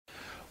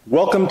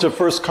Welcome to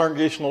First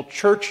Congregational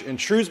Church in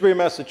Shrewsbury,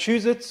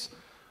 Massachusetts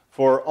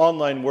for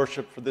online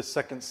worship for this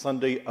second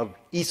Sunday of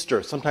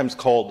Easter, sometimes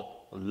called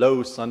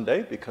Low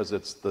Sunday because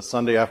it's the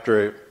Sunday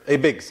after a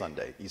big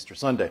Sunday, Easter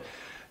Sunday.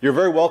 You're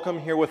very welcome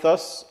here with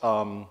us.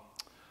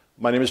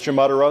 My name is Jim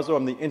Matarazzo.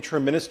 I'm the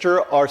interim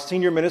minister. Our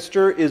senior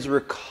minister is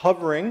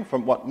recovering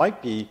from what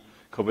might be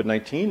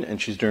COVID-19, and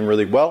she's doing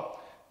really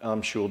well.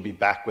 She will be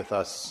back with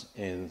us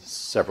in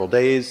several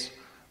days.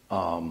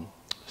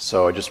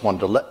 So I just wanted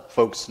to let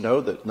folks know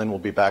that Lynn will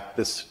be back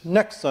this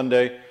next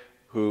Sunday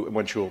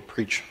when she will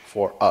preach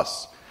for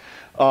us.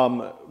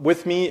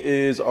 With me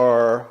is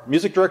our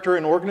music director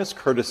and organist,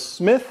 Curtis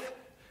Smith,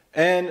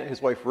 and his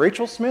wife,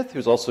 Rachel Smith,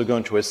 who's also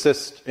going to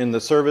assist in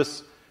the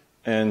service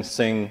and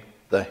sing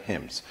the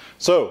hymns.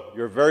 So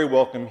you're very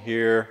welcome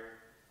here,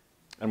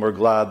 and we're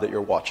glad that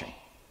you're watching.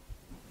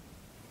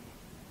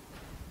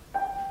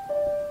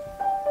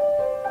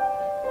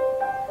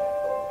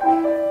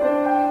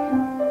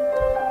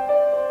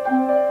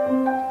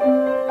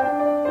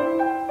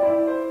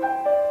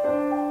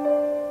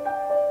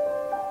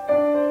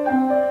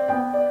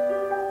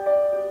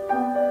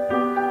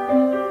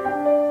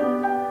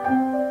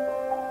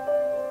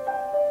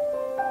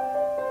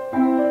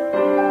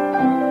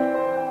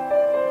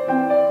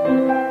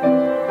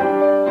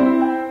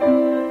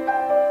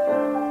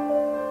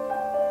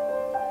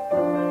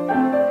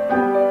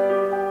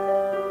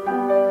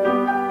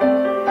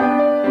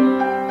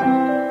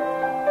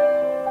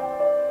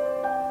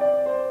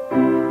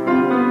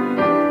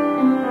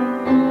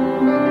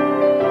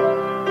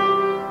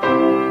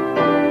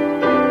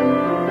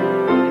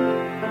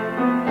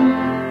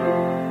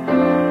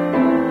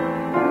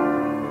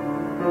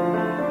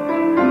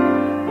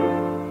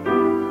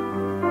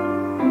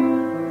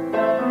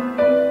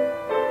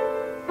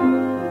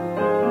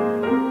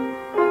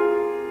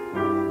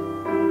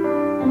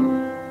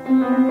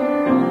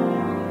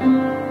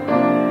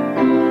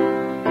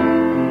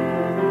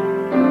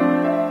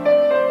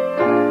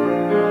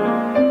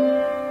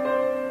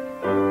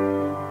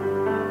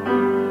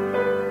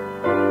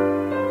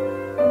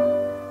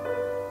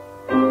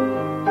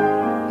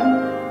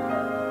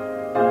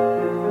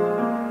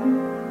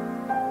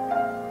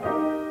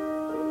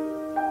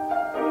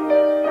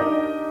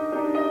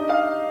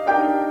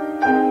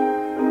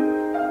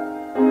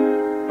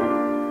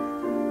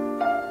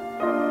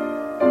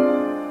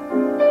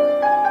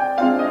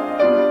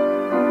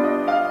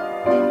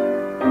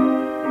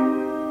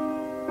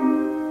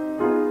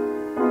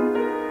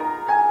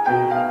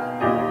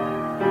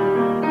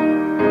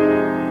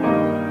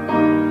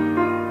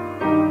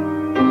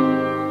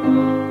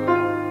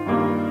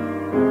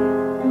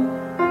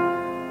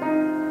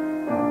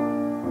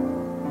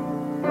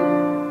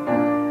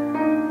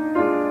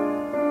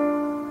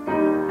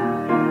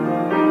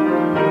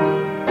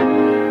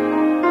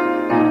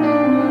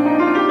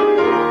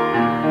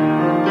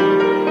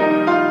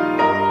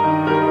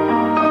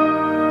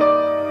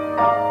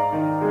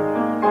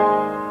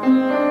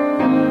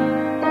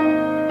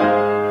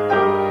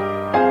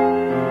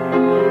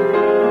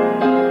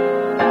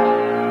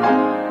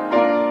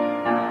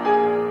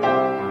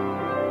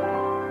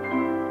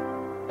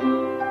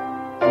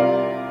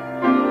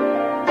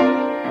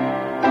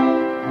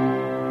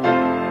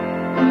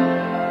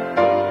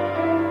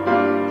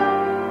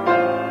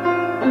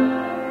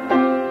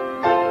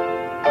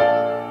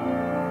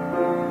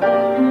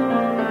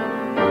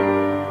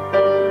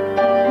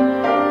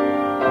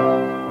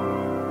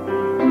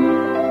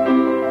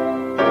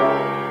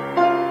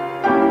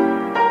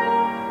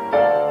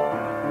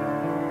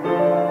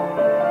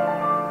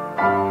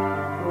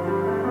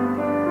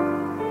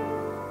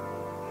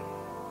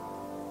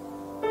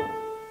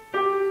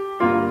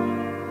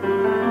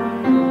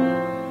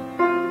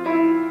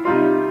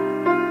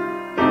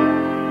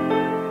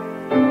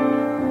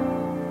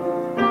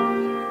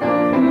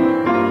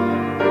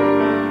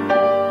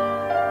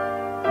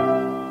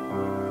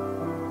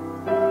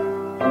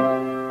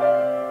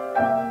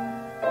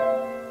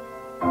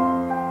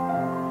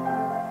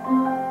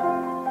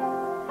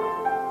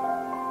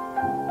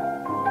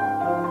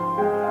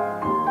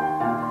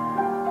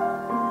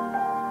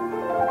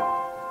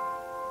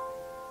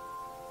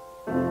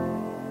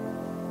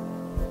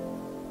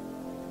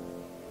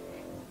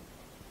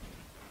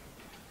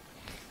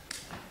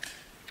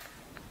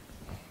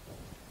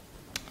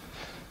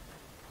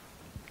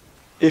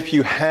 If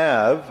you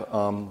have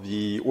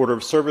the order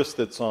of service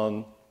that's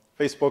on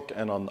Facebook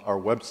and on our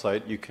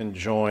website, you can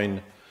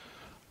join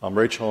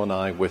Rachel and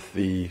I with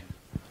the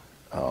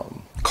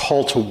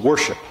call to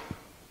worship.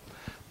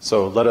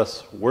 So let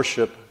us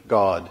worship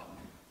God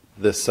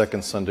this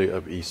second Sunday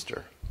of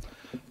Easter.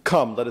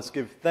 Come, let us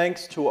give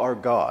thanks to our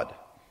God.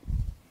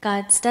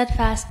 God's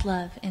steadfast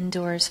love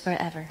endures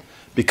forever.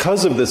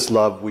 Because of this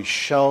love, we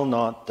shall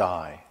not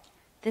die.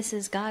 This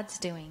is God's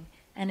doing,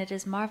 and it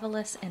is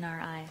marvelous in our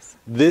eyes.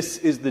 This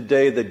is the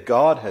day that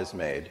God has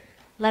made.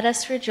 Let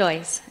us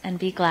rejoice and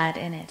be glad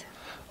in it.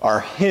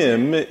 Our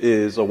hymn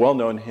is a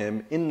well-known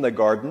hymn, In the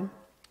Garden.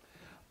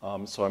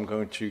 So I'm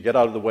going to get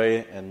out of the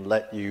way and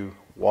let you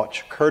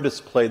watch Curtis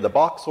play the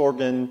box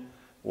organ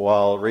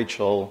while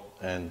Rachel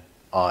and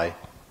I,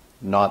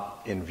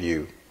 not in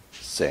view,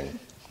 sing.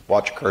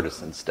 Watch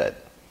Curtis instead.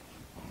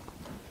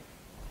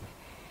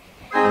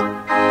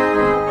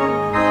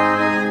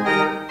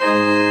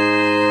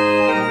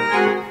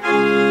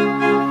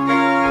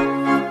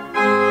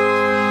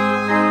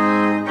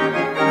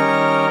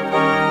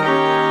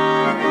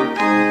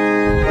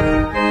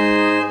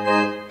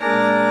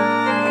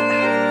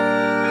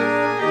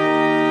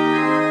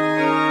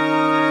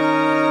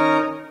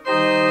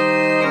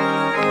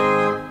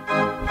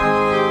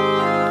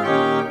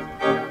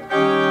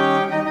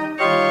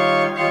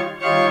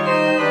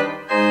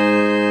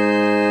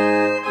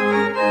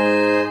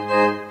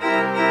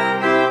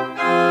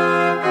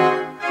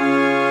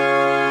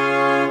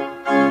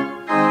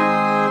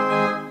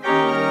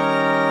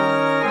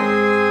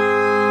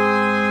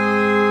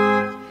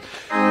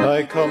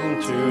 I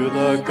come to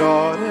the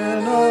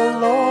garden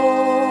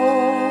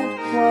alone,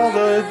 while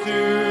the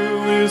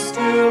dew is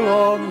still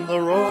on the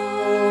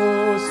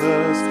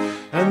roses,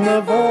 and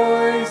the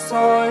voice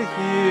I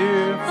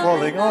hear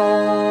falling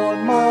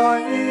on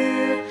my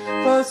ear,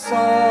 the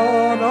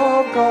Son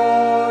of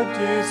God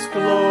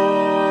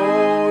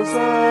discloses.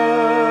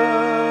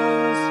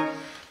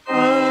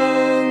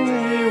 And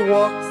he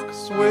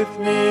walks with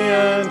me,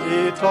 and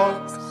he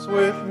talks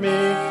with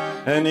me,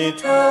 and he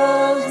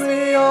tells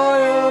me I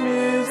am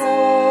his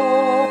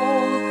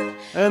own,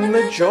 and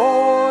the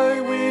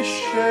joy we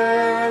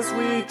share as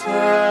we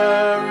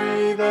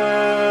tarry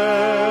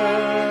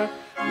there,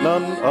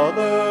 none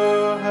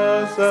other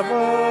has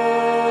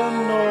ever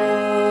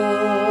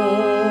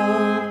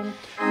known.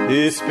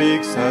 He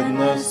speaks, and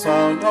the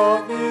sound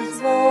of his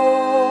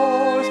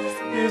voice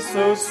is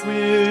so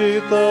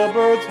sweet, the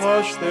birds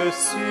hush their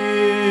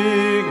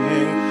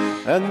singing,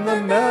 and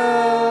the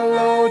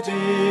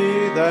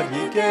melody that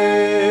he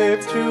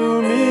gave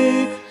to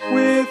me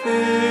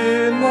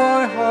within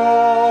my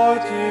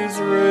heart is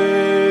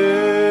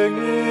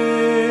ringing.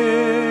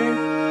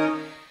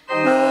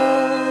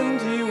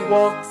 And he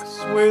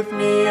walks with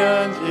me,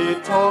 and he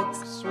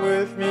talks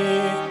with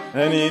me,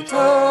 and he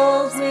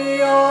tells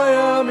me I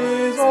am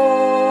his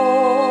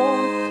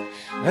own,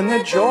 and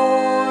the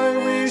joy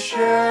we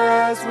share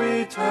as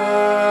we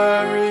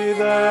tarry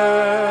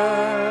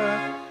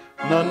there,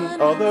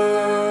 none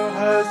other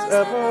has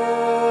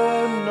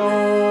ever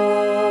known.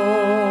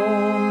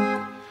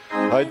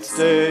 I'd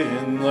stay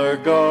in the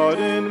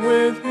garden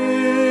with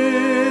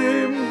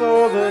him,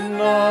 though the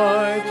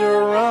night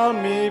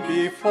around me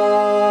be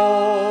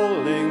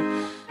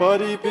falling, but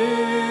he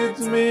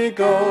bids me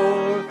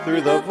go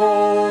through the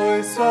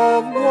voice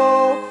of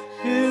woe.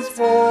 His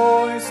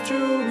voice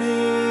to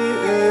me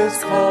is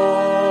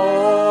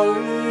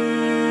calling,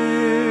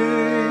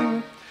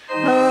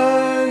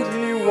 and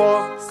he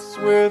walks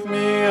with me,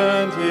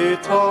 and he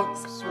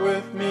talks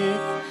with me,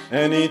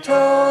 and he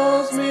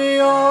tells me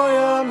I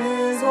am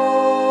his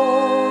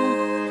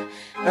own,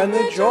 and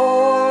the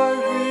joy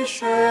we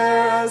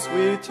share as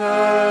we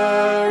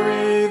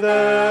tarry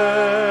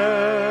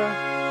there,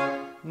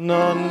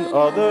 none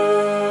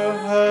other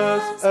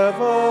has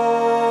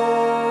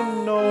ever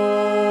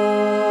known.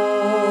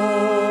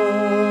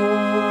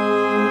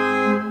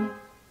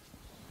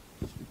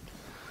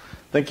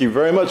 Thank you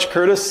very much,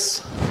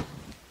 Curtis.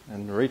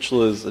 And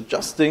Rachel is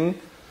adjusting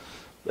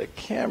the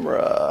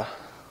camera.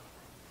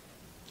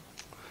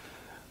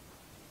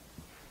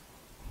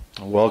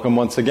 Welcome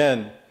once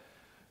again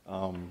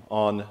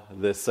on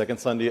this second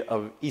Sunday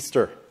of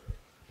Easter.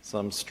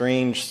 Some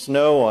strange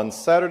snow on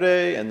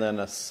Saturday, and then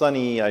a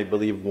sunny, I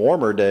believe,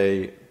 warmer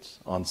day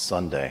on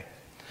Sunday.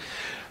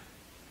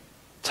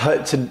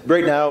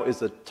 Right now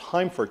is a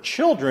time for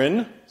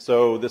children.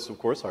 So this, of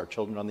course, are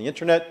children on the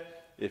internet.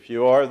 If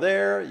you are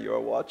there, you are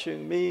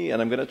watching me,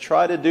 and I'm going to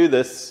try to do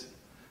this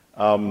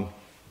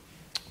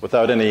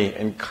without any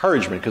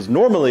encouragement, because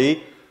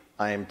normally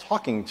I am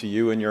talking to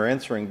you and you're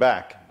answering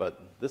back,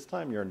 but this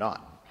time you're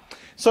not.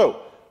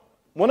 So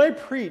when I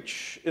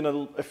preach in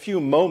a few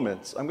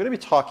moments, I'm going to be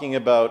talking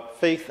about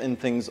faith in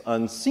things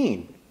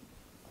unseen.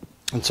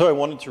 And so I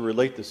wanted to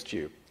relate this to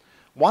you.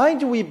 Why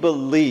do we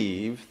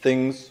believe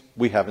things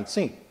we haven't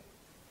seen?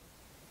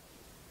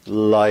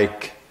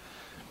 Like,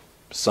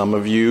 some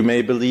of you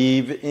may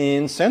believe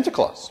in Santa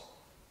Claus,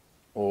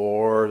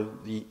 or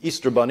the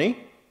Easter Bunny,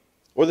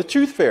 or the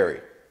Tooth Fairy.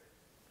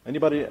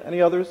 Anybody,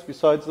 any others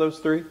besides those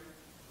three?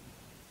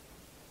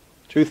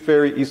 Tooth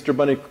Fairy, Easter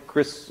Bunny,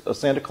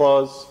 Santa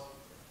Claus.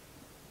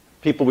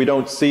 People we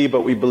don't see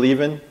but we believe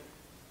in.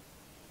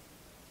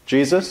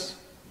 Jesus?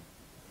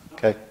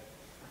 Okay,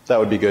 that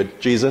would be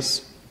good.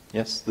 Jesus.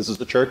 Yes, this is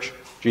the church.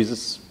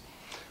 Jesus.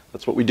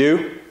 That's what we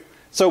do.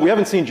 So we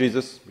haven't seen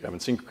Jesus. We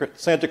haven't seen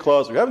Santa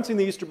Claus. We haven't seen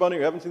the Easter Bunny.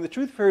 We haven't seen the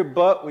Tooth Fairy,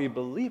 but we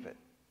believe it.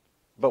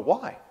 But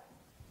why?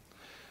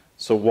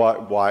 So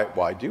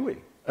why do we?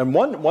 And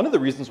one of the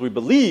reasons we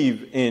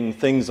believe in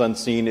things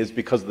unseen is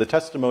because of the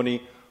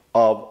testimony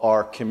of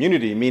our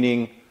community,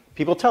 meaning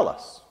people tell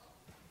us.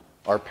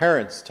 Our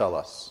parents tell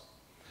us.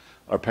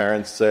 Our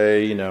parents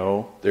say, you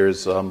know,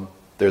 there's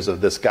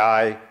this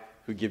guy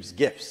who gives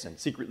gifts and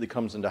secretly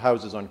comes into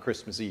houses on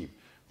Christmas Eve.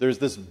 There's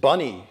this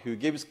bunny who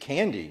gives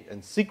candy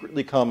and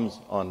secretly comes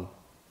on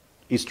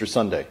Easter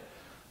Sunday,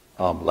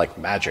 like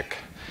magic.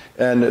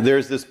 And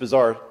there's this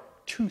bizarre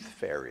tooth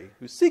fairy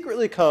who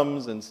secretly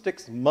comes and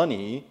sticks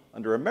money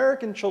under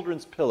American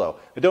children's pillow.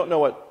 I don't know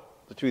what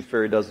the tooth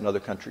fairy does in other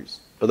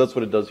countries, but that's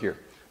what it does here.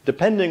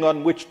 Depending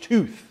on which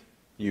tooth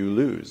you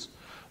lose.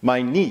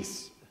 My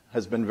niece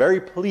has been very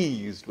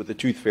pleased with the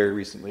tooth fairy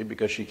recently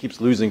because she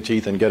keeps losing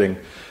teeth and getting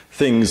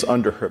things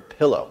under her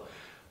pillow.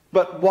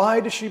 But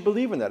why does she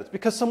believe in that? It's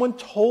because someone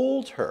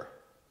told her.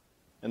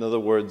 In other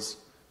words,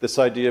 this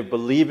idea of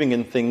believing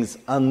in things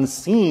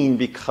unseen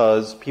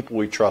because people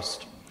we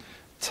trust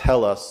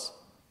tell us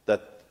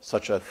that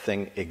such a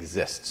thing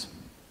exists.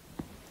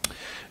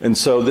 And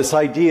so this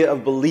idea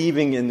of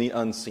believing in the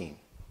unseen.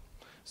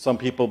 Some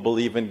people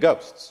believe in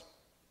ghosts.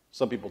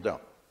 Some people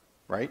don't,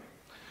 right?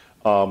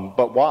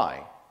 But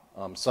why?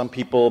 Some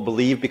people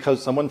believe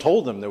because someone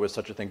told them there was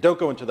such a thing. Don't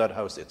go into that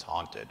house, it's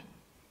haunted.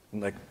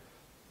 And like,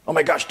 oh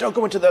my gosh, don't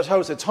go into that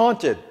house, it's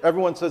haunted.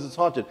 Everyone says it's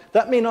haunted.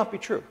 That may not be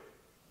true.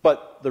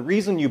 But the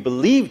reason you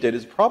believed it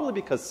is probably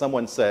because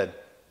someone said,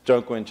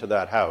 don't go into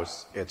that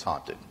house, it's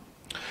haunted.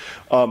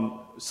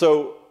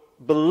 So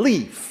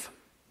belief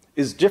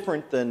is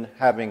different than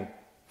having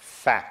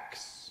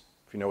facts,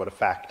 if you know what a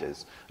fact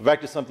is. A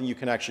fact is something you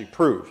can actually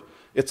prove.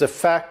 It's a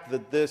fact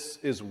that this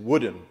is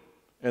wooden,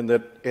 and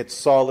that it's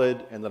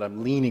solid, and that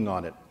I'm leaning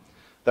on it.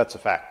 That's a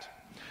fact.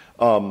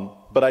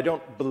 But I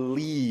don't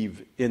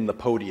believe in the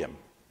podium.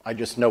 I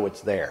just know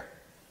it's there.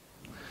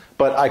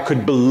 But I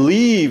could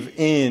believe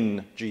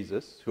in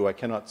Jesus, who I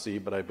cannot see,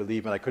 but I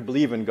believe in. I could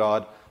believe in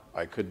God.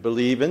 I could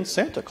believe in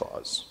Santa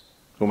Claus,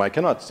 whom I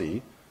cannot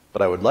see,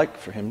 but I would like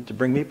for him to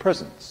bring me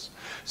presents.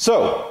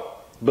 So,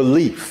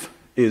 belief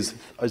is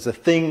a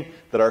thing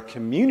that our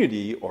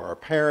community or our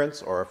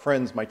parents or our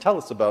friends might tell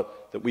us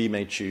about that we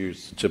may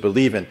choose to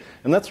believe in.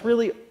 And that's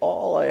really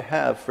all I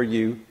have for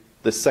you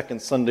this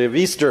second Sunday of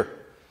Easter.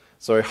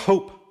 So I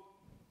hope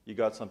you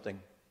got something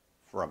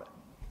from it.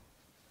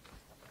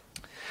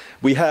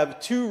 We have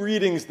two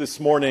readings this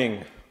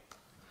morning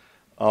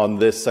on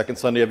this second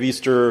Sunday of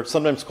Easter,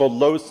 sometimes called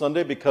Low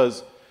Sunday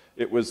because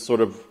it was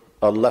sort of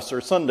a lesser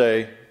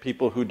Sunday.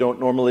 People who don't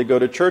normally go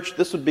to church,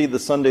 this would be the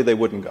Sunday they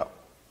wouldn't go,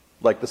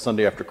 like the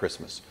Sunday after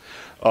Christmas.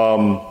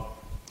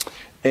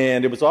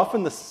 And it was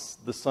often the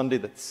Sunday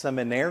that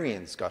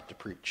seminarians got to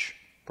preach,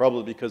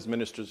 probably because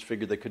ministers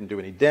figured they couldn't do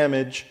any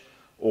damage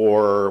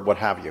or what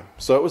have you.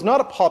 So it was not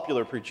a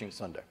popular preaching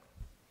Sunday.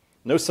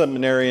 No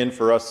seminarian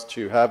for us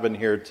to have in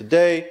here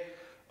today.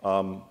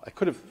 I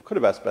could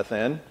have asked Beth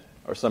Ann,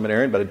 our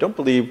seminarian, but I don't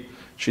believe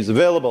she's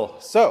available.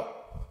 So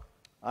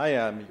I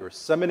am your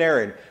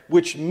seminarian,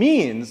 which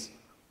means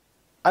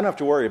I don't have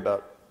to worry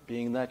about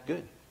being that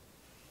good,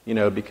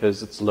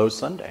 because it's Low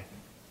Sunday.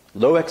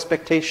 Low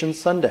expectation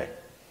Sunday.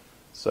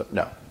 So,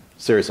 no,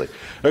 seriously.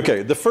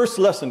 Okay, the first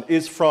lesson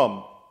is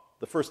from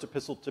the first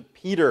epistle to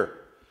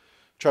Peter,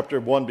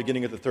 chapter 1,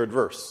 beginning at the 3rd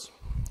verse.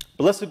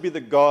 Blessed be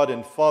the God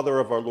and Father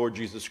of our Lord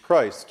Jesus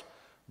Christ.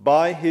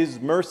 By his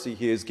mercy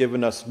he has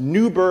given us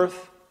new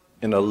birth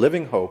in a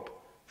living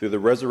hope through the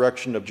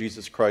resurrection of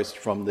Jesus Christ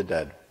from the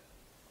dead,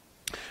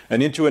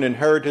 and into an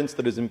inheritance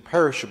that is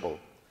imperishable,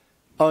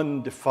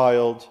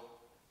 undefiled,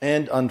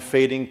 and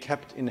unfading,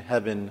 kept in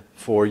heaven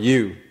for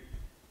you,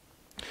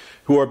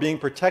 who are being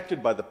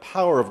protected by the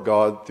power of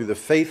God through the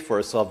faith for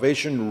a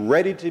salvation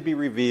ready to be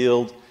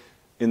revealed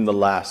in the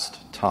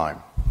last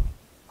time.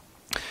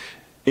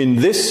 In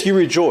this you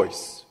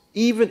rejoice,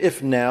 even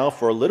if now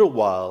for a little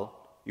while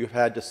you have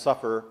had to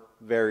suffer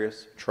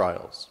various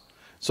trials,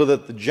 so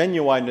that the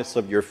genuineness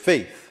of your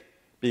faith,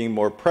 being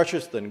more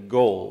precious than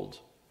gold,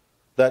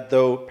 that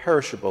though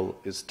perishable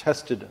is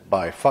tested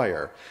by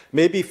fire,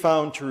 may be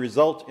found to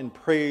result in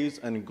praise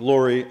and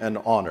glory and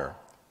honor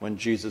when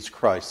Jesus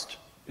Christ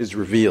is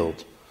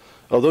revealed.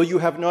 Although you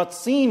have not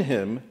seen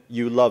him,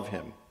 you love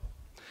him.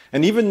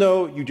 And even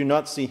though you do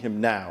not see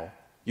him now,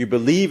 you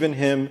believe in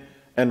him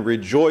and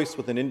rejoice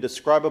with an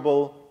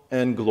indescribable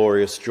and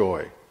glorious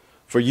joy.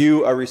 For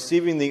you are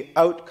receiving the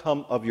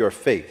outcome of your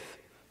faith,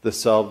 the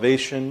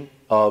salvation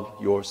of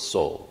your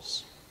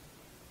souls.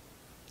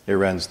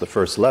 Here ends the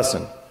first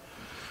lesson.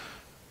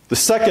 The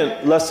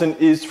second lesson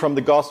is from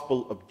the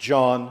Gospel of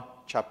John,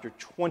 chapter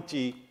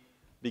 20,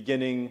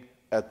 beginning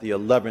at the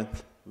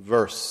 11th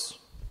verse.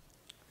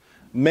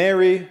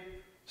 Mary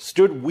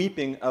stood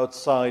weeping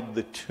outside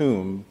the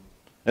tomb,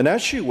 and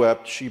as she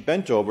wept, she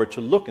bent over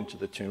to look into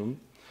the tomb,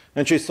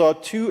 and she saw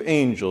two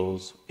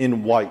angels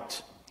in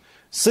white,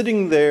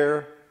 sitting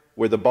there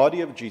where the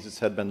body of Jesus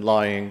had been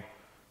lying,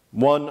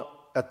 one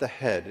at the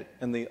head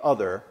and the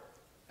other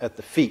at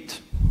the feet.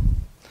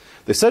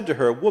 They said to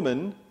her,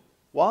 "Woman,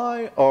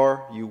 why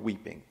are you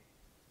weeping?"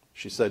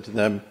 She said to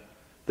them,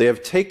 "They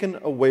have taken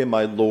away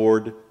my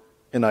Lord,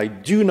 and I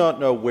do not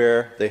know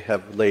where they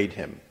have laid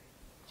him."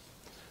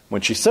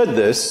 When she said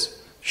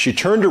this, she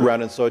turned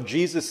around and saw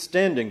Jesus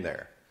standing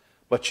there,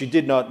 but she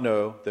did not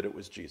know that it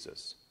was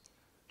Jesus.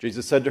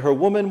 Jesus said to her,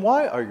 "Woman,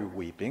 why are you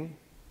weeping?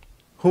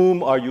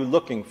 Whom are you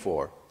looking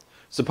for?"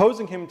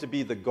 Supposing him to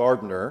be the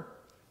gardener,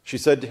 she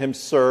said to him,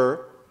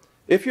 "Sir,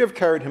 If you have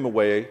carried him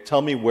away,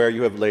 tell me where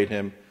you have laid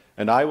him,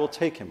 and I will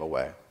take him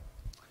away."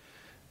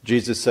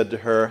 Jesus said to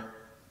her,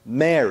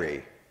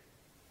 "Mary."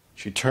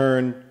 She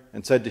turned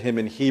and said to him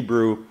in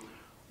Hebrew,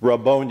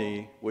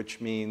 "Rabboni,"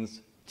 which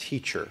means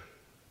teacher.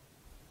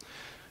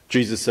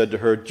 Jesus said to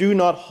her, "Do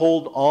not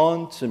hold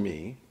on to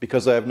me,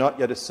 because I have not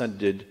yet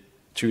ascended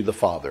to the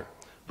Father.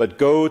 But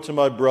go to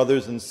my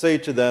brothers and say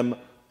to them,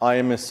 I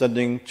am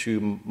ascending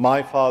to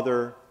my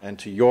Father and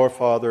to your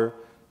Father,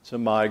 to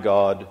my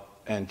God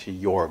and to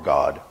your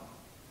God."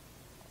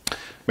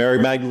 Mary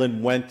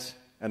Magdalene went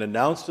and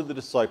announced to the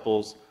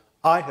disciples,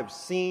 "I have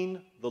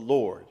seen the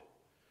Lord."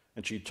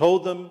 And she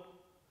told them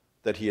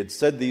that he had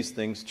said these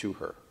things to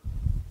her.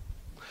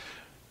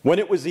 When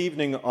it was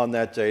evening on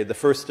that day, the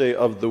first day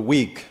of the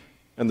week,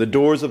 and the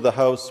doors of the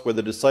house where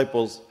the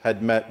disciples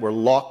had met were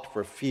locked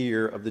for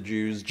fear of the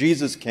Jews,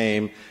 Jesus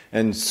came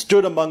and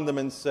stood among them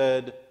and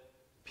said,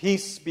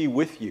 "Peace be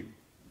with you."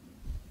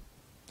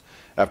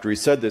 After he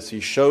said this, he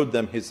showed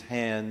them his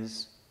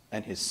hands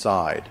and his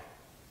side.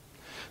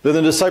 Then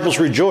the disciples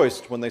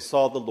rejoiced when they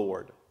saw the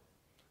Lord.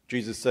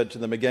 Jesus said to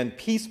them again,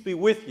 "Peace be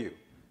with you.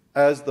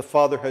 As the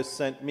Father has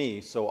sent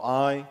me, so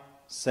I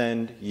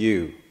send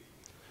you."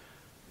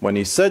 When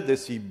he said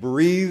this, he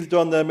breathed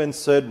on them and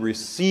said,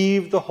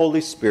 "Receive the Holy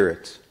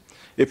Spirit.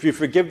 If you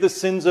forgive the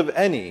sins of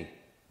any,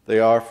 they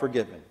are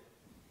forgiven.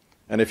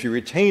 And if you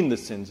retain the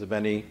sins of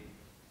any,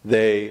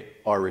 they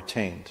are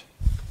retained."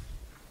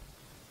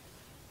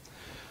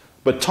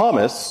 But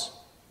Thomas,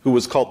 who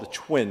was called the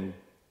twin,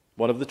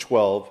 one of the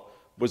 12,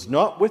 was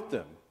not with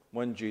them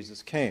when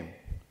Jesus came.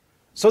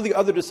 So the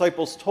other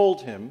disciples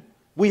told him,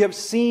 "We have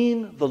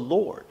seen the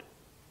Lord."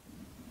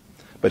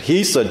 But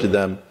he said to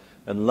them,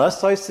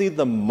 "Unless I see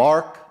the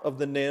mark of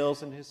the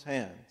nails in his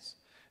hands,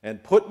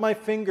 and put my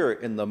finger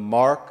in the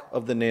mark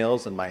of the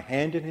nails and my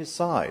hand in his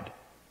side,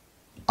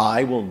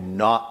 I will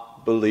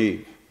not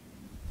believe."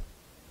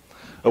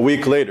 A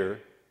week later,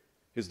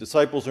 his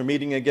disciples were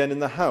meeting again in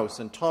the house,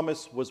 and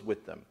Thomas was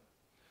with them.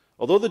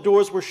 Although the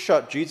doors were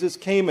shut, Jesus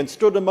came and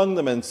stood among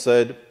them and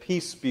said,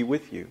 "Peace be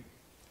with you."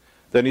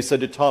 Then he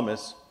said to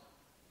Thomas,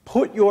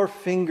 "Put your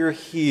finger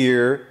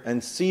here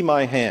and see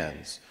my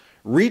hands.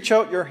 Reach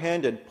out your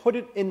hand and put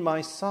it in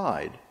my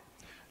side.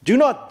 Do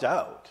not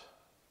doubt,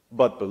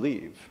 but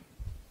believe."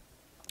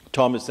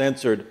 Thomas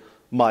answered,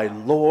 "My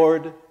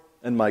Lord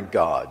and my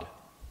God."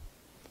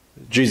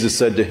 Jesus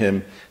said to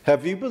him,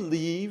 "Have you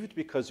believed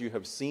because you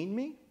have seen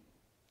me?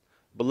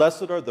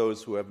 Blessed are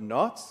those who have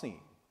not seen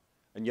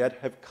and yet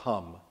have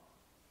come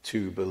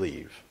to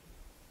believe."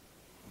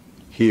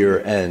 Here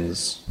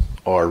ends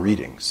our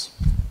readings.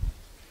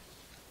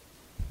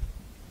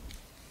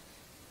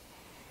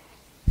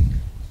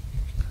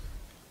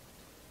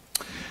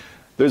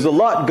 There's a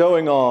lot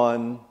going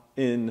on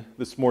in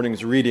this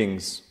morning's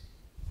readings.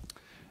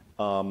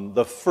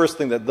 The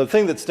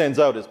thing that stands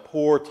out is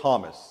poor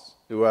Thomas,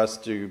 who has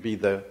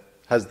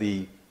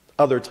the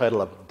other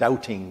title of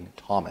Doubting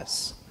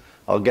Thomas.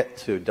 I'll get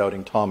to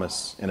Doubting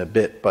Thomas in a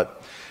bit,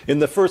 but in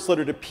the first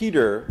letter to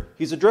Peter,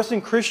 he's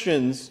addressing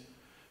Christians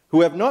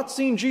who have not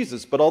seen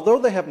Jesus, but although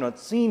they have not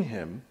seen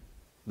him,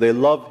 they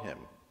love him,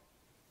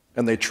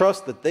 and they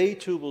trust that they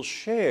too will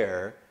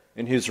share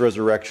in his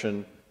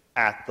resurrection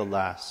at the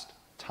last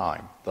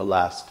time, the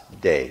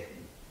last day.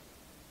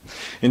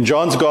 In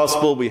John's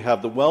Gospel, we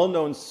have the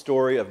well-known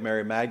story of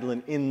Mary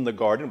Magdalene in the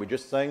garden. We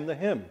just sang the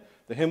hymn.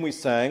 The hymn we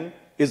sang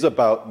is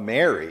about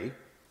Mary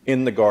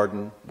in the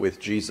garden with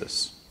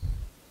Jesus.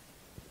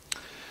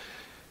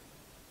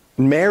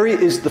 Mary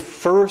is the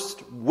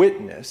first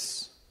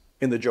witness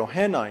in the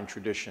Johannine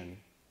tradition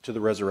to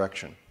the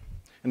resurrection.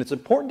 And it's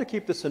important to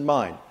keep this in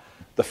mind.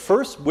 The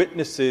first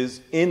witnesses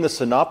in the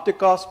Synoptic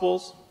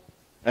Gospels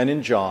and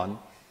in John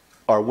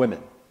are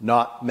women,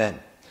 not men.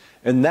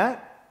 And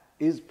that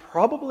is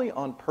probably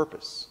on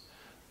purpose.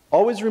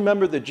 Always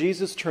remember that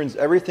Jesus turns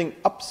everything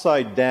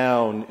upside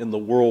down in the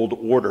world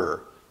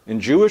order.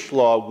 In Jewish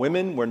law,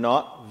 women were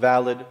not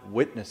valid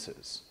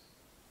witnesses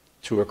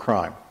to a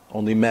crime,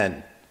 only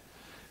men.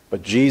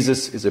 But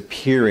Jesus is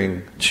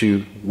appearing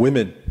to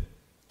women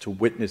to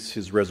witness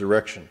his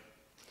resurrection.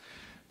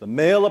 The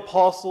male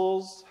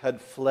apostles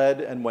had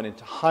fled and went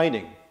into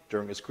hiding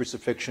during his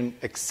crucifixion,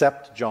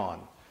 except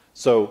John.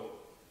 So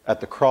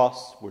at the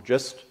cross were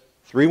just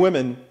 3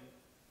 women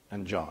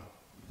and John.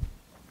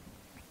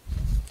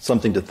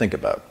 Something to think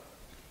about.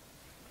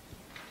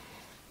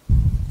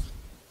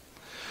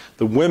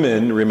 The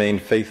women remain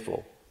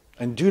faithful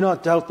and do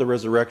not doubt the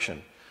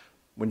resurrection.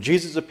 When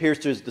Jesus appears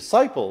to his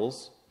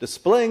disciples,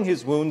 displaying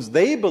his wounds,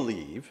 they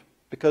believe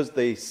because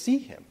they see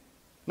him,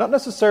 not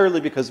necessarily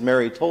because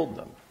Mary told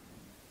them.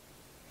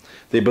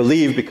 They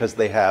believe because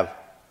they have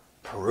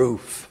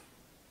proof.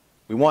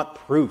 We want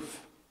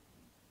proof.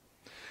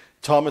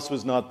 Thomas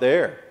was not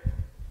there.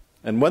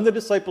 And when the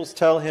disciples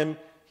tell him,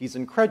 he's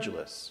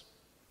incredulous.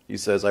 He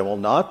says, "I will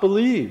not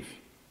believe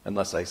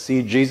unless I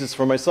see Jesus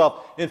for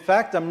myself. In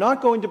fact, I'm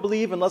not going to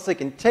believe unless I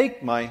can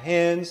take my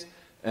hands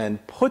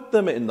and put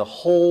them in the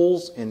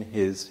holes in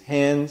his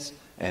hands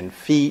and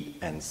feet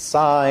and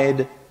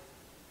side,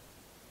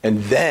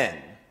 and then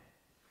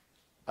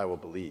I will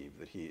believe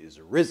that he is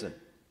risen.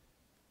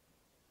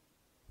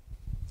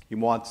 He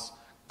wants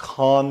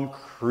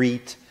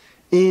concrete,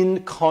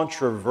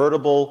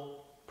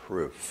 incontrovertible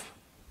proof.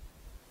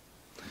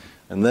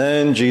 And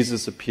then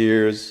Jesus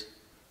appears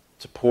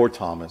to poor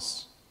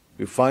Thomas,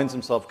 who finds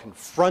himself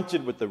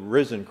confronted with the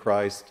risen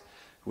Christ,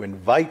 who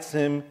invites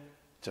him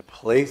to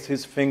place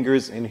his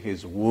fingers in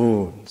his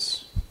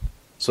wounds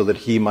so that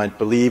he might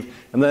believe.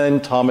 And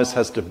then Thomas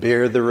has to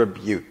bear the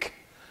rebuke.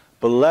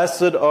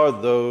 Blessed are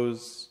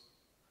those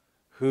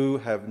who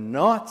have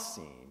not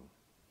seen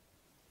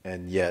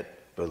and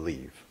yet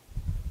believe.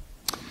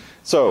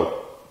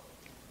 So,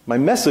 my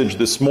message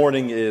this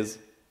morning is,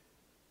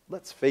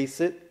 let's face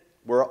it,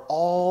 we're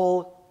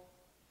all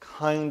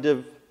kind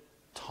of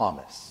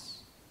Thomas,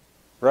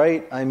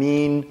 right? I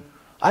mean,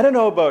 I don't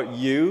know about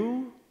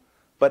you,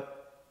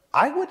 but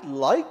I would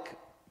like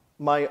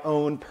my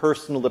own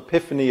personal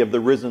epiphany of the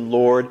risen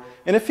Lord.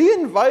 And if he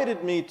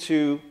invited me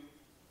to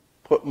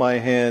put my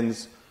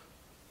hands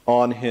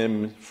on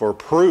him for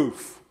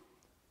proof,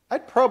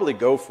 I'd probably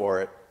go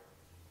for it.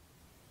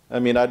 I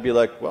mean, I'd be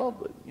like,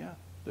 well, yeah,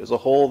 there's a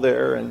hole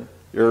there and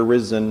you're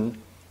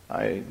risen.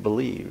 I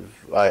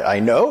believe. I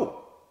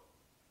know.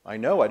 I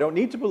don't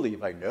need to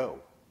believe. I know.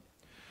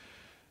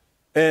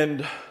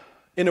 And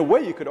in a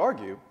way, you could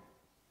argue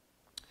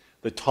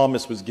that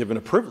Thomas was given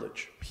a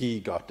privilege. He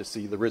got to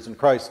see the risen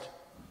Christ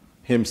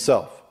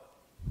himself.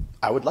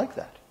 I would like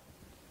that.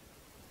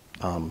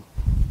 I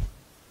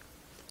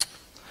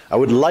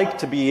would like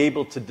to be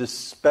able to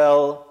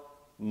dispel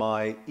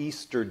my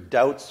Easter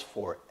doubts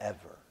forever.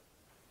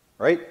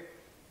 Right?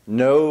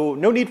 No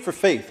need for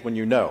faith when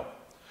you know.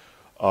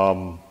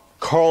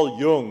 Carl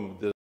Jung,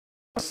 the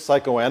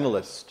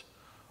psychoanalyst,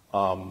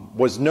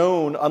 was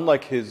known,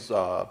 unlike his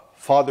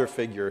father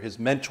figure, his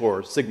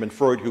mentor, Sigmund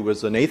Freud, who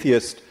was an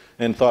atheist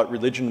and thought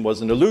religion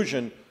was an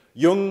illusion.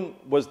 Jung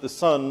was the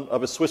son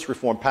of a Swiss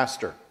Reformed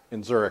pastor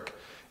in Zurich,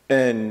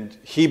 and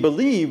he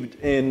believed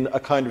in a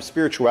kind of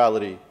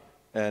spirituality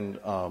and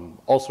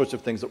all sorts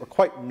of things that were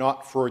quite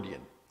not Freudian.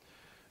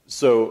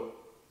 So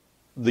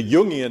the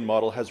Jungian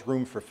model has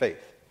room for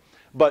faith.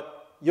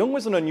 But Jung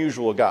was an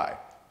unusual guy.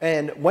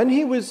 And when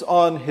he was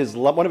on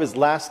one of his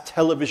last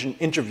television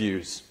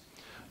interviews,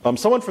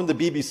 someone from the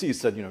BBC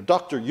said,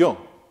 Dr. Jung,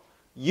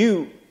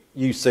 you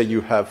say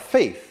you have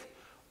faith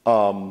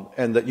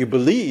and that you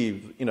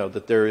believe,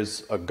 that there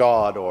is a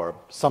God or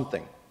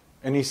something.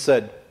 And he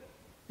said,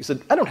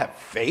 I don't have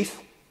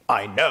faith.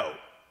 I know.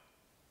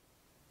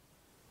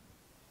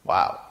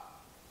 Wow.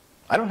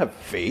 I don't have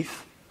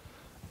faith.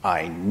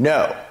 I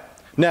know.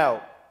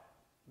 Now,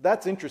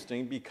 that's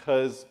interesting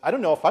because I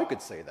don't know if I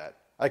could say that.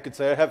 I could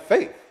say I have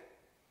faith.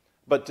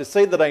 But to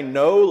say that I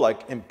know,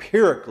 like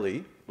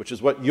empirically, which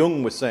is what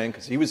Jung was saying,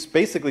 because he was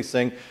basically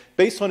saying,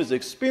 based on his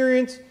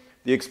experience,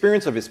 the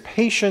experience of his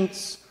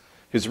patients,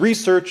 his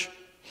research,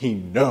 he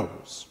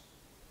knows.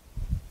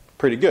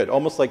 Pretty good.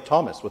 Almost like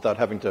Thomas, without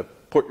having to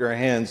put your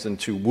hands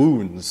into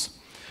wounds.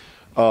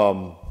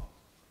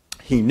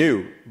 He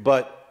knew.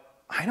 But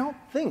I don't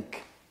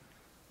think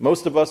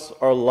most of us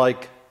are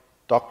like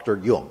Dr.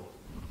 Jung.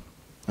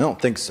 I don't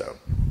think so.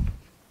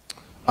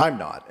 I'm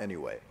not,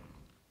 anyway.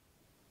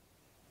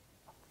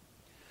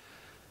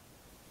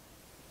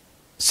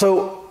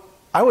 So,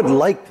 I would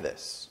like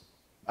this.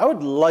 I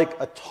would like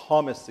a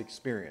Thomas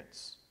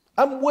experience.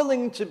 I'm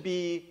willing to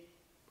be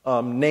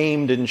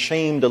named and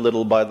shamed a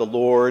little by the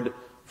Lord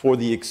for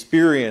the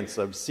experience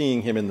of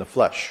seeing him in the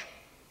flesh.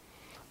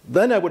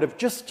 Then I would have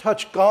just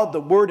touched God,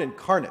 the Word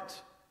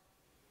incarnate.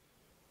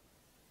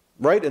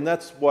 Right? And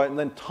that's why, and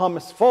then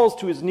Thomas falls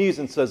to his knees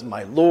and says,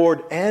 my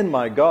Lord and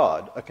my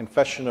God, a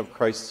confession of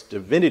Christ's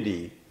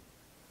divinity,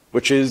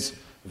 which is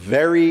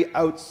very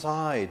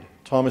outside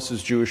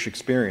Thomas's Jewish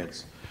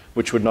experience,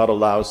 which would not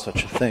allow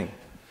such a thing.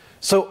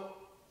 So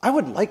I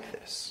would like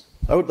this.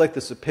 I would like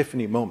this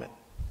epiphany moment.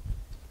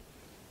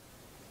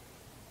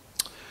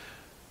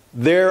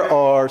 There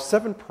are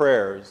 7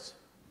 prayers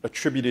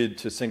attributed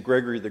to St.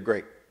 Gregory the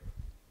Great,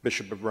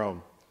 Bishop of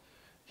Rome.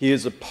 He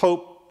is a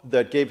pope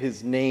that gave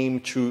his name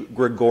to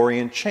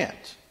Gregorian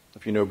chant.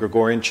 If you know,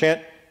 Gregorian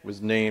chant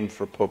was named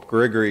for Pope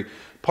Gregory,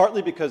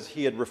 partly because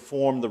he had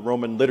reformed the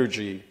Roman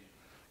liturgy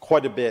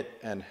quite a bit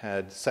and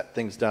had set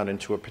things down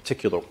into a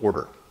particular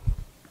order.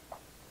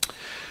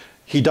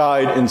 He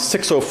died in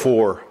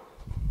 604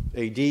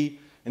 AD,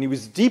 and he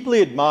was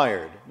deeply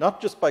admired,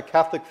 not just by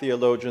Catholic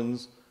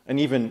theologians and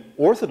even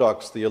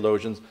Orthodox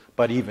theologians,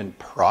 but even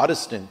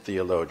Protestant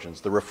theologians.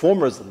 The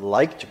Reformers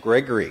liked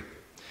Gregory.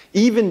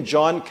 Even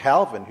John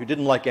Calvin, who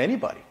didn't like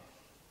anybody,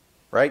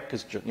 right?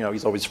 Because,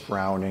 he's always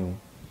frowning,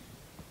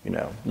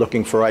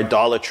 looking for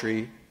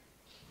idolatry.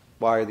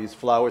 Why are these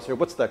flowers here?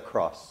 What's that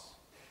cross?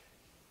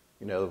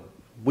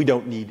 We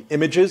don't need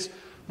images.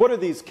 What are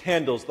these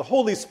candles? The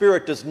Holy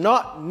Spirit does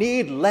not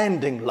need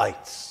landing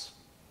lights.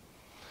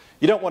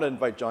 You don't want to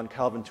invite John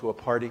Calvin to a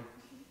party.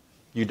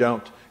 You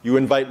don't. You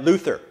invite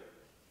Luther.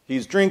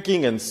 He's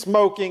drinking and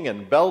smoking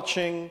and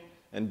belching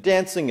and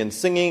dancing and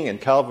singing, and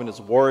Calvin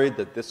is worried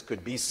that this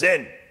could be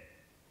sin.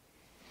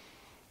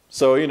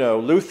 So,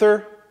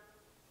 Luther,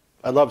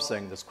 I love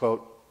saying this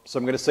quote, so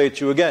I'm going to say it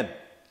to you again.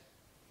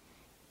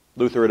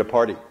 Luther at a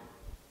party.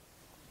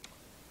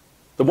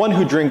 The one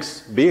who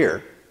drinks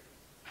beer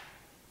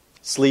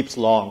sleeps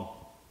long.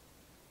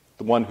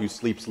 The one who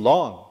sleeps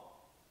long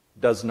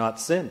does not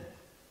sin.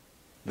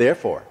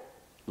 Therefore,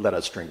 let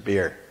us drink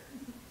beer.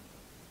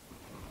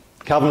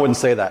 Calvin wouldn't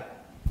say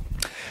that.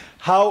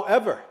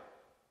 However,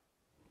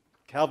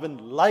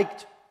 Calvin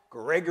liked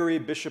Gregory,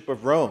 Bishop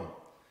of Rome.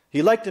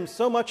 He liked him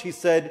so much he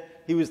said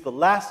he was the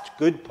last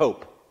good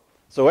pope.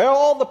 So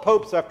all the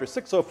popes after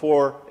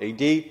 604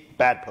 AD,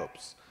 bad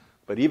popes.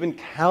 But even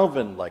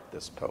Calvin liked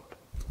this pope.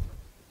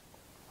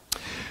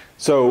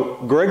 So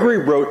Gregory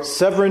wrote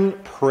 7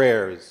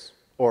 prayers,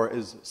 or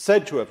is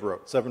said to have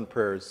wrote 7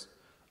 prayers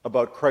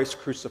about Christ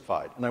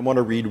crucified. And I want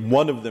to read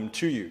one of them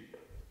to you.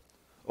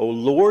 O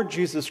Lord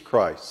Jesus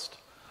Christ,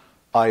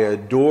 I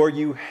adore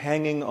you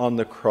hanging on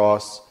the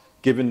cross,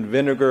 given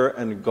vinegar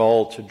and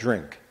gall to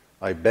drink.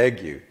 I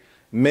beg you,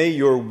 may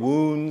your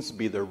wounds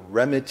be the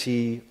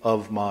remedy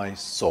of my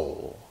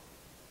soul.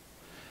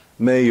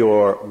 May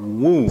your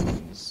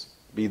wounds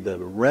be the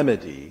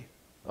remedy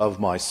of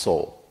my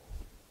soul.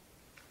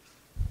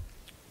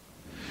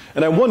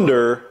 And I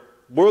wonder,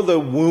 were the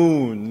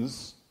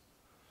wounds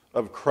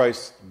of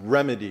Christ's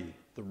remedy,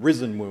 the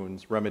risen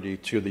wounds, remedy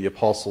to the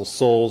apostles'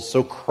 souls,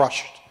 so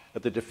crushed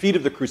at the defeat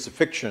of the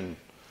crucifixion,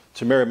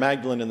 to Mary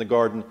Magdalene in the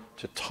garden,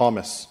 to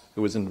Thomas,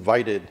 who was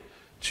invited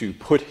to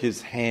put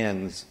his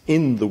hands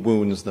in the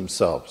wounds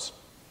themselves.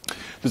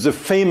 There's a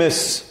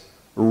famous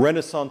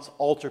Renaissance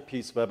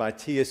altarpiece by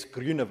Matthias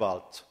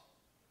Grünewald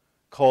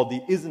called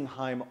the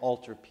Isenheim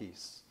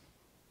altarpiece.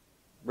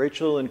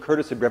 Rachel and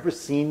Curtis, have you ever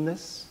seen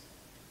this?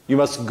 You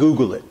must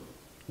Google it.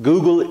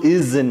 Google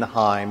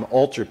Isenheim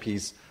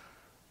altarpiece,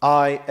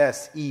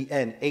 Isenheim,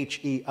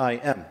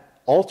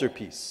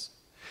 altarpiece.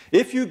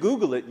 If you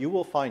Google it, you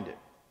will find it.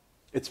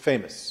 It's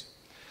famous.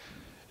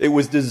 It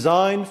was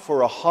designed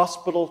for a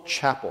hospital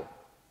chapel.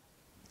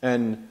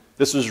 And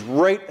this was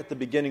right at the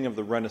beginning of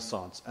the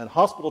Renaissance. And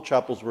hospital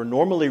chapels were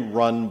normally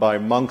run by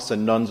monks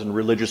and nuns and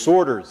religious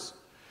orders.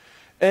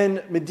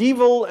 And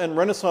medieval and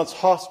Renaissance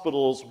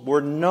hospitals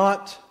were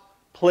not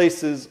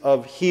places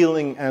of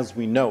healing as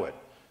we know it.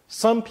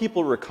 Some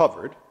people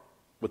recovered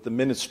with the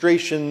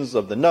ministrations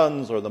of the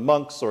nuns or the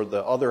monks or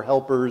the other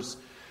helpers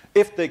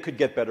if they could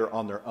get better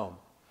on their own.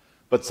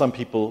 But some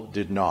people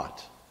did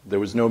not. There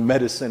was no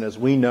medicine as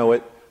we know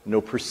it,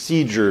 no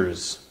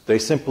procedures. They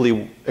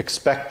simply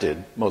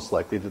expected, most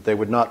likely, that they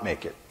would not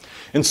make it.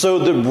 And so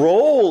the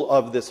role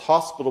of this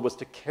hospital was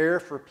to care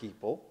for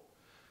people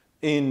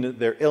in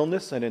their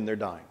illness and in their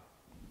dying.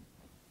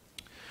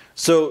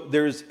 So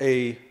there's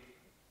a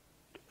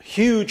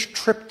huge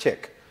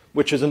triptych,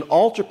 which is an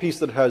altarpiece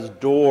that has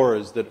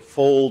doors that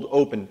fold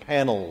open,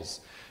 panels.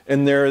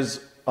 And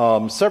there's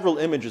several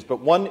images, but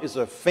one is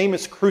a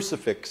famous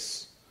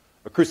crucifix,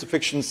 a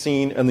crucifixion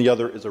scene, and the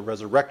other is a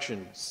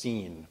resurrection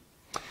scene.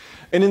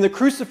 And in the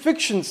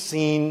crucifixion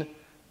scene,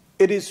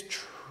 it is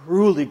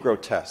truly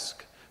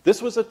grotesque.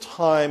 This was a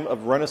time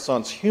of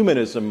Renaissance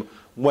humanism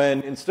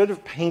when, instead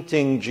of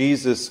painting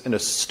Jesus in a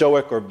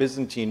Stoic or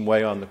Byzantine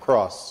way on the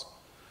cross,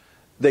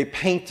 they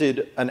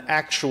painted an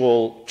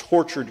actual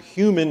tortured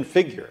human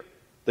figure.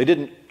 They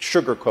didn't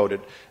sugarcoat it.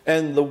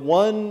 And the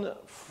one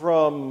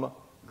from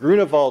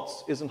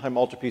Grünewald's Isenheim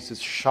altarpiece is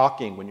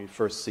shocking when you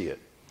first see it.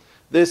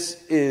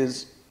 This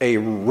is a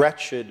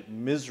wretched,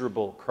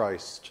 miserable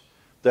Christ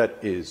that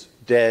is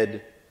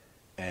dead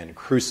and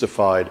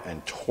crucified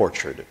and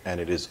tortured,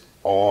 and it is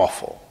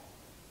awful.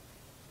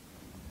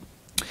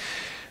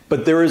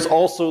 But there is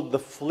also the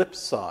flip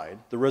side,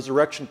 the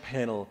resurrection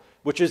panel,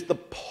 which is the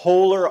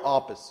polar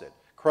opposite.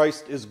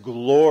 Christ is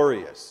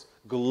glorious,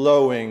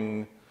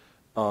 glowing,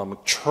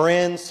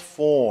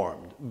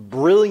 transformed,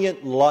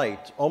 brilliant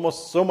light,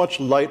 almost so much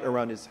light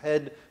around his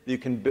head that you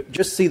can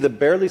just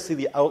barely see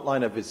the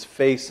outline of his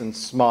face and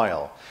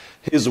smile.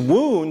 His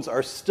wounds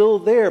are still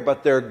there,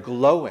 but they're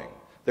glowing.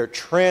 They're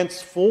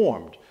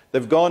transformed.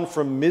 They've gone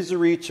from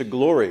misery to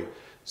glory.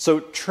 So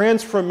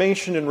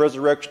transformation and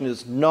resurrection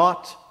is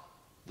not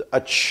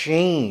a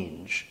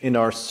change in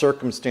our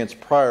circumstance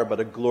prior, but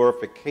a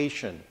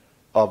glorification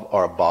of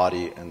our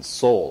body and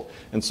soul.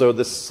 And so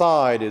the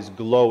side is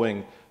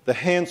glowing, the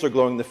hands are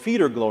glowing, the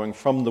feet are glowing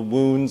from the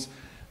wounds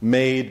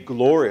made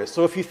glorious.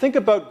 So if you think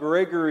about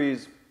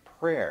Gregory's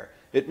prayer,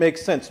 it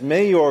makes sense.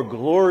 May your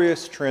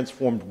glorious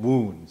transformed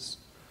wounds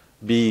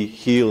be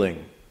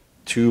healing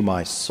to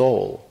my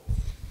soul.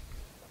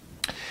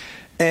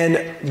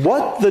 And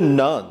what the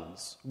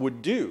nuns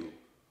would do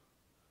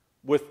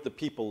with the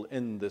people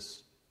in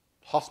this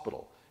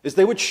hospital is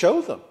they would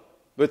show them.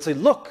 They would say,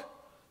 look,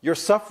 you're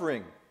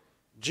suffering.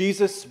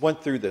 Jesus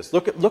went through this.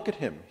 Look at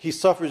him. He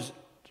suffers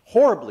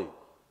horribly.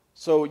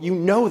 So you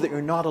know that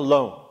you're not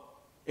alone.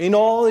 In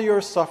all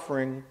your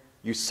suffering,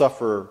 you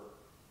suffer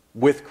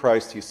with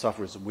Christ. He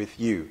suffers with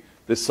you.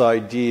 This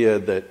idea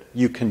that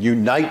you can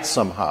unite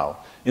somehow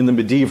in the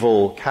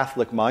medieval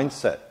Catholic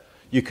mindset.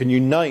 You can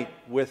unite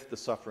with the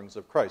sufferings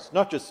of Christ.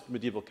 Not just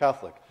medieval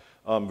Catholic.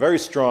 Very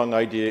strong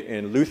idea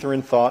in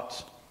Lutheran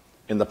thought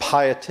in the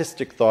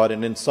pietistic thought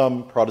and in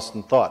some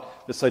Protestant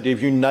thought. This idea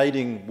of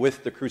uniting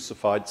with the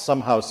crucified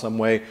somehow, some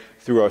way,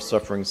 through our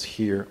sufferings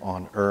here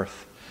on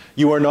earth.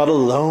 You are not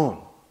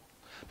alone.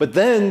 But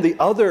then the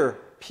other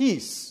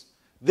piece,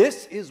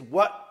 this is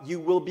what you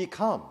will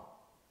become.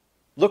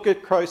 Look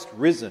at Christ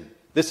risen.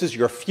 This is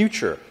your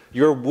future.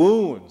 Your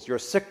wounds, your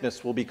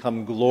sickness will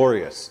become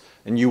glorious,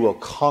 and you will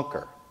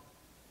conquer.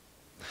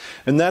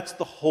 And that's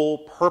the whole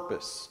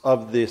purpose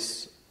of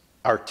this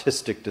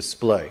artistic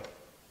display.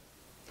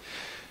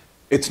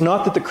 It's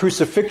not that the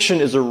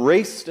crucifixion is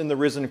erased in the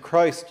risen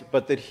Christ,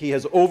 but that he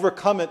has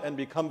overcome it and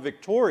become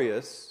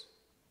victorious,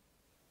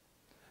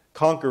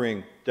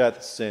 conquering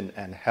death, sin,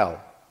 and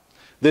hell.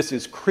 This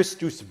is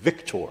Christus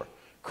Victor,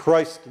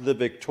 Christ the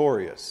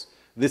victorious.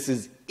 This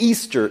is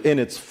Easter in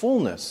its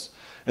fullness,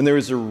 and there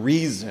is a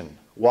reason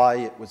why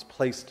it was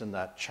placed in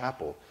that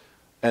chapel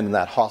and in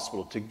that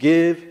hospital, to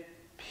give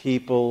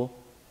people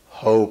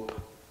hope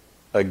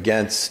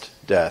against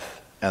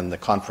death and the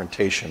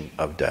confrontation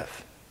of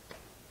death.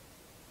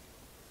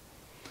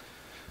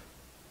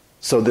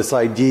 So this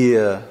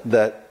idea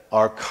that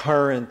our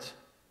current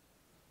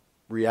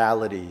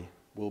reality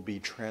will be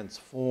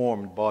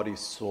transformed, body,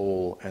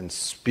 soul, and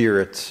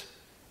spirit,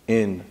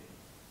 in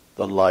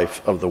the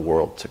life of the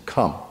world to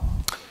come.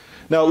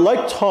 Now,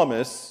 like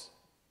Thomas,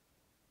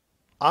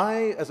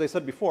 as I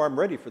said before, I'm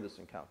ready for this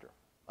encounter.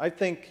 I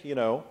think, in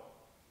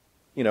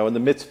the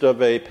midst of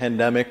a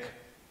pandemic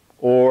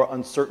or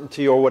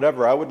uncertainty or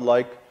whatever, I would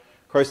like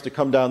Christ to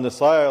come down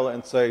this aisle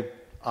and say,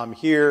 I'm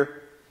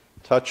here,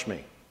 touch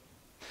me.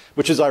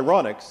 Which is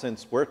ironic,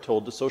 since we're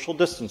told to social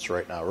distance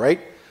right now,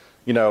 right?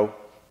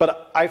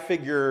 But I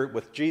figure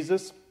with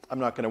Jesus, I'm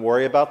not going to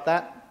worry about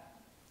that.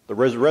 The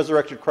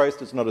resurrected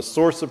Christ is not a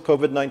source of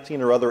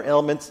COVID-19 or other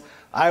ailments.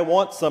 I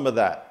want some of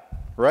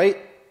that, right?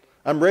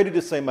 I'm ready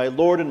to say, my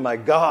Lord and my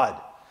God,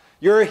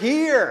 you're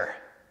here.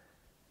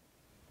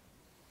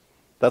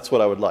 That's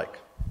what I would like.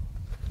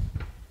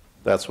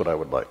 That's what I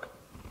would like.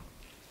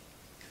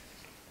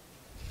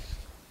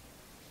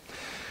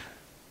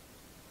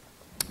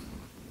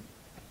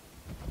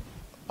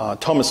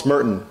 Thomas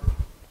Merton,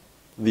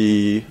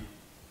 the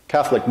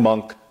Catholic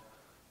monk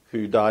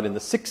who died in the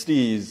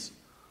 60s,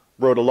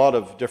 wrote a lot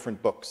of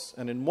different books.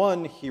 And in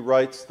one, he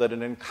writes that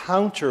an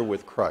encounter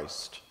with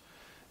Christ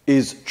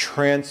is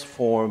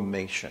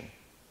transformation.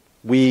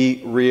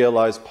 We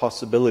realize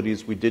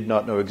possibilities we did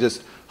not know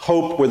exist.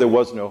 Hope where there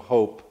was no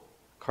hope.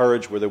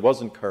 Courage where there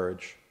wasn't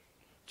courage.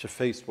 To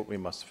face what we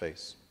must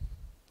face.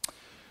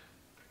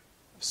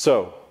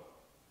 So,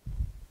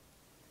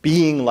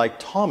 being like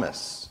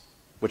Thomas,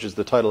 which is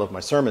the title of my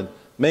sermon,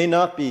 may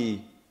not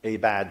be a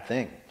bad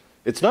thing.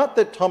 It's not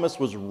that Thomas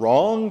was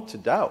wrong to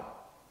doubt.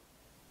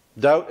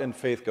 Doubt and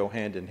faith go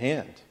hand in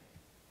hand.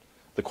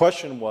 The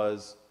question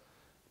was,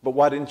 but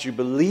why didn't you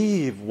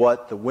believe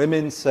what the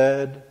women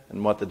said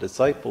and what the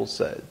disciples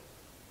said?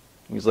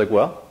 And he's like,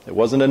 well, it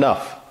wasn't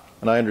enough,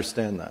 and I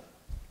understand that.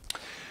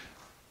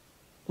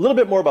 A little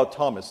bit more about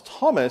Thomas.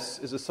 Thomas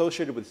is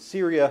associated with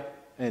Syria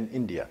and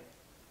India.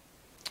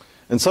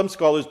 And some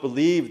scholars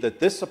believe that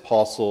this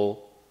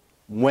apostle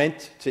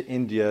went to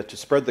India to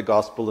spread the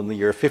gospel in the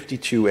year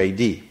 52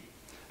 AD.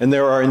 And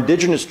there are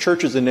indigenous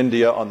churches in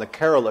India on the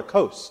Kerala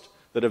coast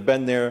that have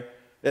been there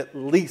at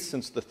least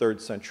since the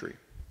 3rd century.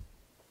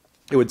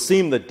 It would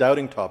seem that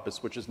doubting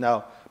Thomas, which is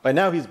now, by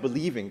now he's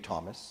believing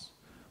Thomas,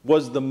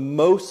 was the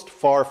most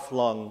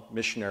far-flung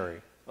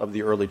missionary of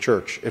the early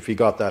church, if he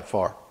got that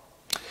far.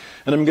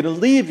 And I'm going to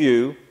leave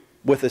you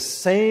with a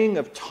saying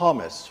of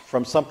Thomas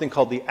from something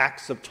called the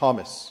Acts of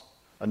Thomas,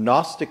 a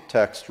Gnostic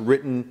text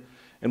written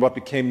in what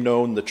became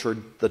known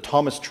the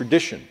Thomas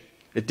tradition.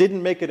 It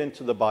didn't make it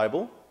into the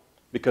Bible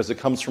because it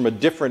comes from a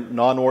different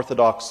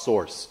non-Orthodox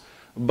source.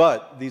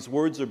 But these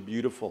words are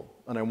beautiful,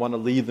 and I want to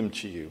leave them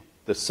to you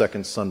this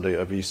second Sunday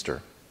of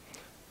Easter.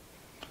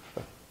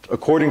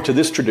 According to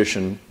this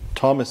tradition,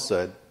 Thomas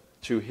said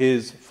to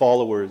his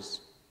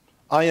followers,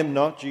 I am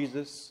not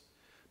Jesus,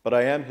 but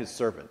I am his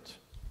servant.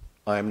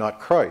 I am not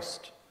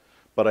Christ,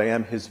 but I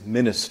am his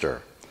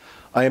minister.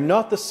 I am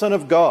not the Son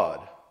of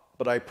God,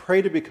 but I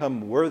pray to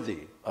become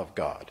worthy of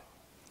God.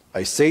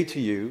 I say to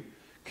you,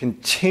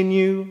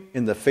 continue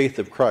in the faith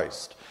of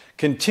Christ.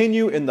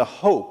 Continue in the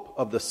hope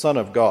of the Son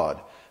of God.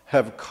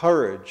 Have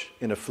courage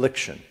in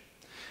affliction.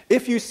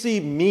 If you see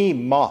me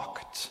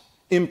mocked,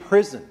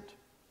 imprisoned,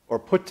 or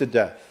put to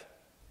death,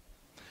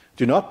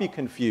 do not be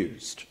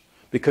confused,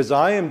 because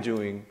I am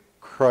doing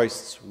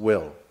Christ's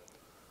will.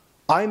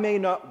 I may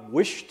not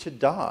wish to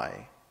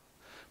die,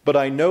 but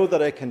I know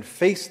that I can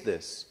face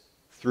this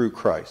through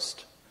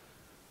Christ.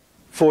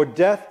 For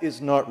death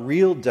is not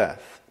real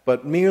death,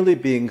 but merely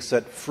being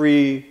set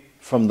free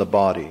from the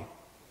body.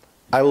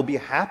 I will be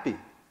happy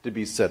to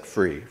be set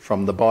free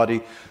from the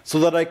body so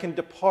that I can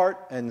depart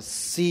and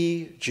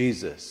see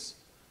Jesus,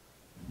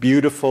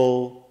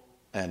 beautiful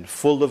and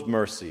full of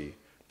mercy,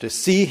 to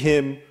see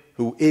him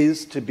who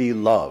is to be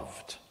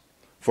loved.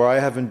 For I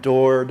have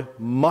endured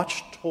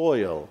much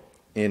toil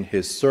in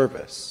his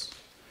service,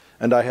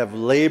 and I have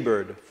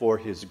labored for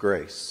his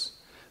grace,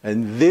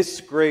 And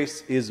this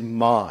grace is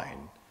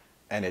mine,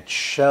 and it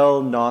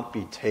shall not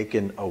be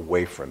taken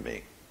away from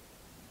me.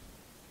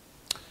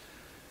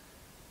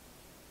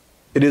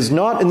 It is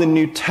not in the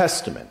New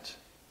Testament,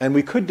 and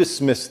we could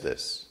dismiss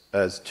this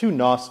as too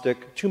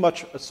Gnostic, too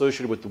much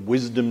associated with the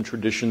wisdom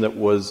tradition that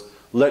was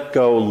let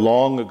go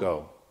long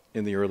ago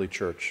in the early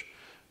church.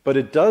 But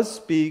it does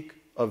speak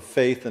of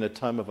faith in a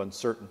time of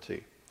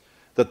uncertainty,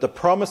 that the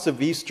promise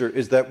of Easter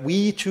is that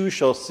we too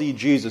shall see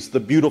Jesus, the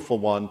beautiful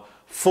one,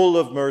 full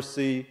of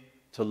mercy,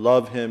 to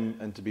love him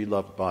and to be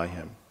loved by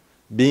him.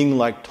 Being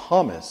like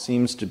Thomas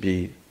seems to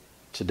be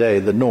today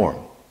the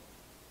norm.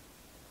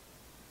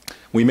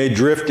 We may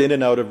drift in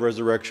and out of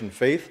resurrection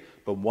faith,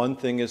 but one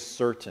thing is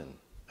certain,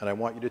 and I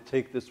want you to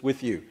take this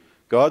with you.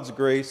 God's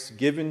grace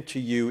given to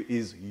you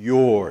is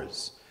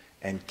yours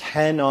and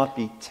cannot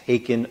be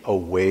taken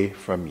away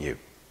from you.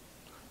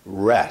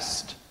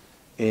 Rest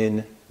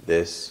in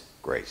this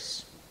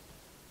grace.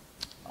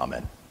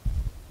 Amen.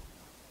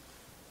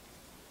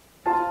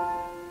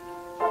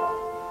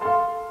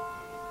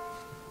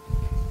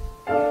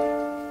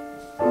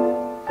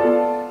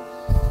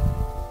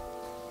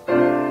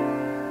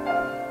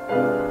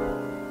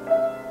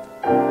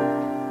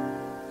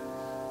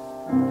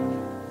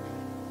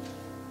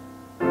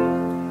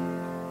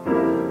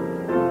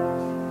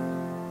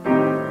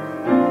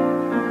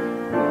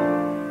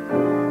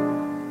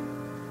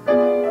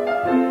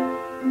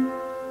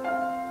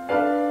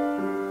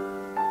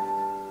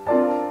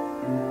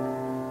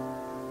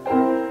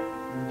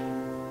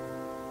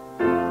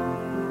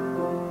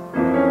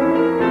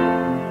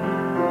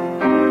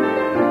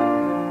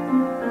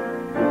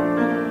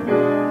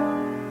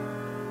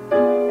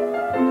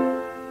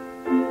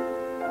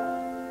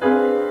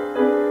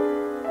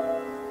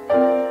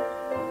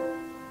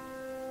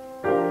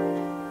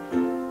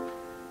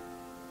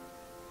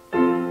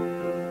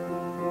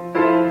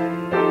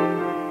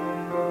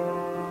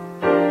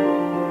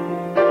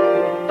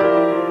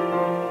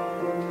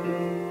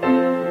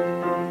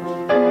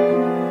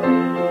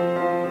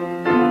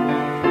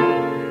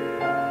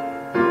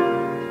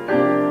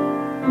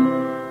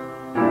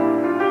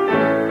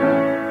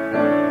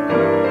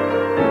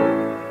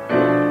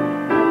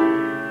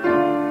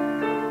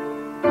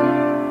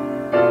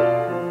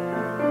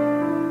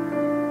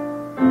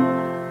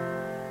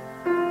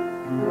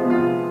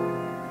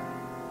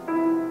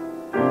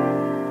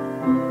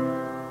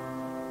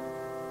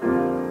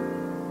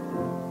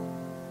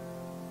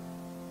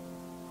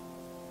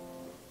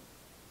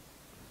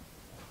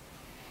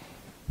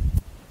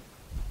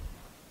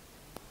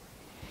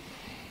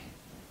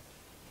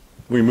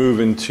 We move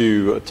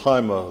into a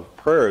time of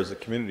prayer as a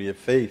community of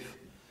faith.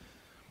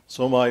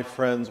 So, my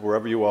friends,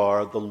 wherever you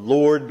are, the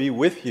Lord be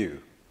with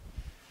you.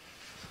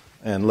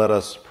 And let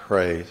us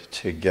pray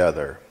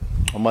together.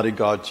 Almighty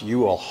God, to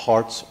you all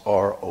hearts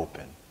are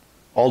open.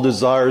 All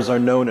desires are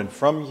known, and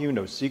from you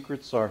no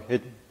secrets are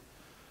hidden.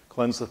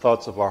 Cleanse the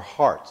thoughts of our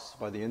hearts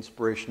by the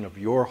inspiration of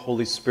your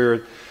Holy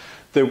Spirit,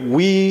 that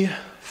we,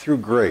 through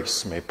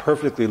grace, may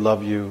perfectly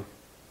love you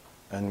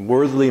and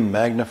worthily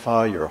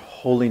magnify your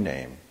holy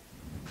name.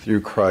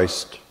 Through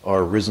Christ,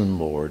 our risen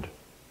Lord.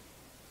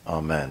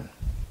 Amen.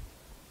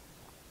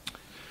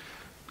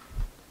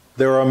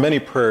 There are many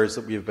prayers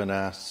that we have been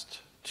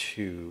asked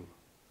to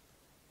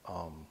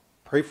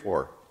pray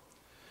for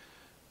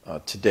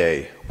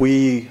today.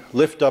 We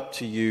lift up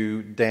to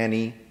you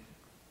Danny,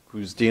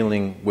 who's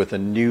dealing with a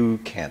new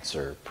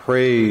cancer.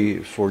 Pray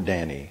for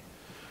Danny.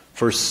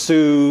 For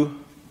Sue,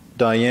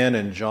 Diane,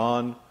 and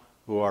John,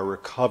 who are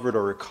recovered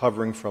or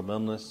recovering from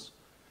illness.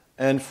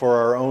 And for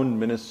our own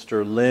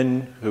minister,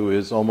 Lynn, who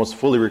is almost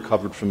fully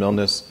recovered from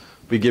illness,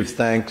 we give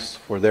thanks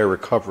for their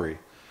recovery.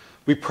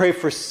 We pray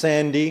for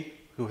Sandy,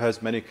 who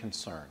has many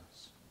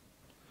concerns.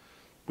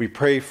 We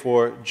pray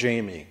for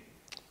Jamie,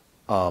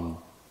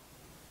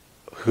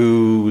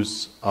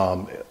 who's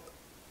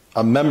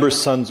a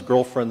member's son's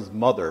girlfriend's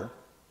mother.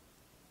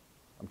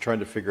 I'm trying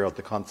to figure out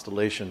the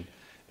constellation.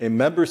 A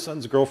member's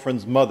son's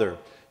girlfriend's mother.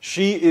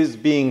 She is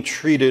being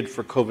treated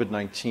for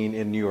COVID-19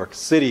 in New York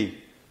City.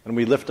 And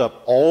we lift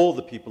up all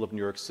the people of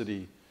New York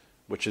City,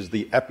 which is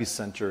the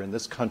epicenter in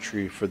this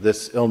country for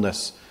this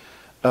illness.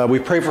 We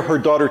pray for her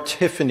daughter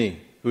Tiffany,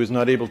 who is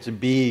not able to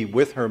be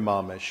with her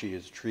mom as she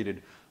is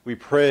treated. We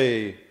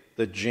pray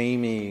that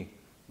Jamie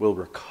will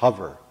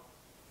recover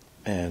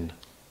and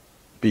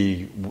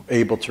be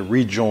able to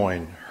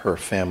rejoin her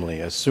family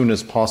as soon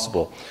as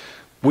possible.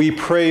 We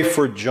pray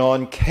for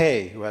John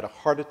K., who had a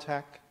heart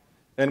attack,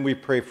 and we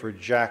pray for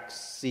Jack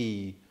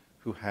C.,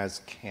 who has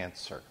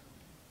cancer.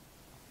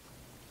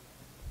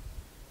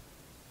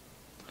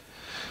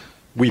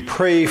 We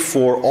pray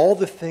for all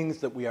the things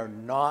that we are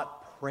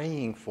not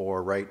praying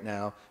for right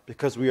now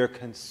because we are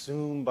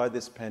consumed by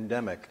this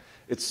pandemic.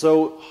 It's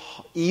so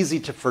easy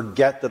to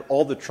forget that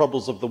all the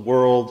troubles of the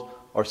world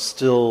are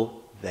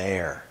still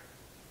there,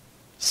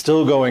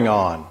 still going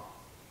on.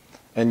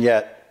 And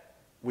yet,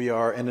 we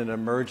are in an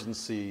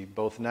emergency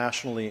both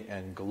nationally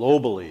and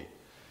globally.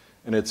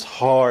 And it's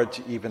hard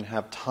to even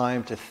have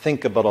time to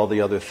think about all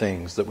the other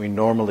things that we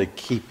normally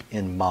keep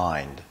in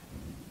mind.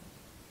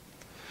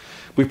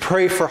 We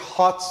pray for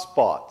hot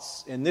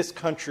spots in this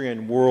country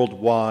and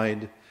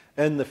worldwide,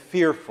 and the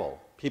fearful,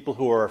 people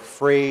who are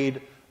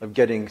afraid of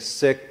getting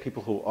sick,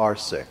 people who are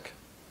sick.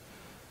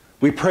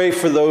 We pray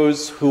for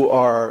those who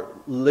are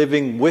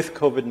living with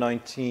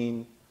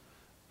COVID-19.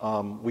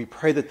 We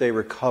pray that they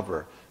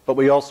recover, but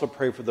we also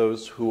pray for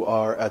those who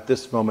are at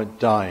this moment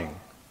dying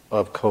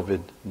of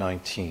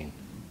COVID-19.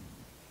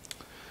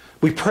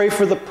 We pray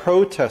for the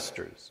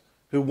protesters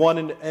who want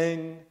an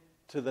end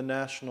to the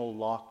national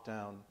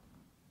lockdown,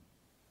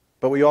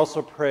 but we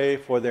also pray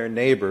for their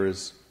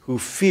neighbors who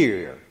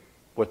fear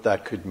what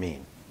that could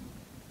mean.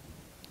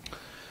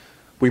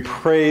 We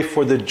pray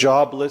for the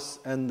jobless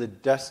and the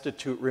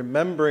destitute,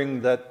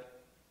 remembering that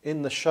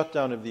in the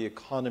shutdown of the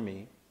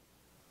economy,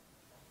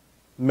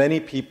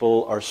 many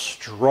people are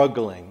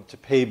struggling to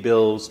pay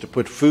bills, to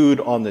put food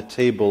on the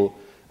table,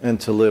 and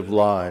to live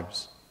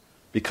lives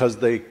because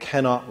they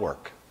cannot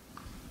work.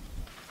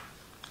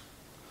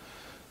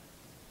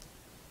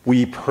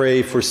 We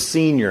pray for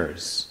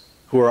seniors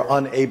who are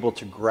unable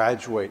to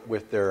graduate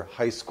with their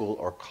high school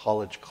or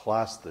college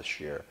class this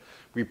year.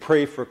 We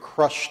pray for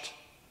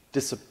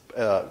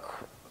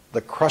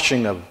the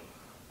crushing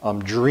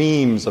of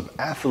dreams of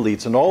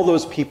athletes and all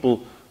those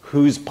people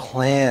whose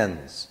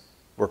plans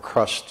were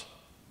crushed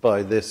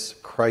by this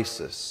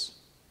crisis,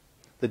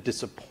 the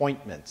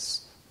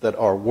disappointments that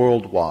are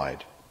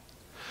worldwide.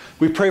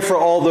 We pray for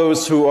all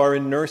those who are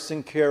in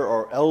nursing care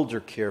or elder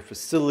care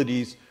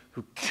facilities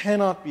who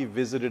cannot be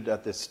visited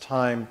at this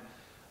time,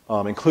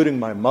 including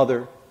my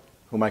mother,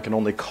 whom I can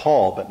only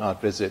call but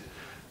not visit.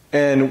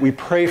 And we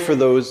pray for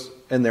those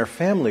and their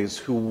families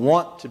who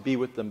want to be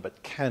with them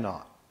but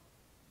cannot.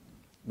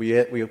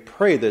 We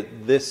pray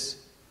that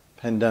this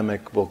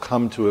pandemic will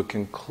come to a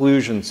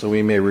conclusion so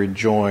we may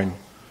rejoin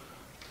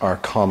our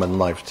common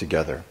life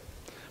together.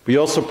 We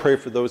also pray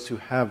for those who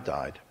have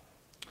died.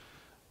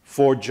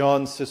 For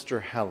John's sister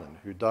Helen,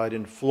 who died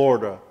in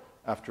Florida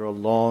after a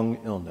long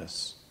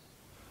illness.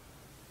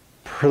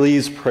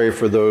 Please pray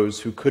for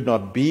those who could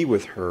not be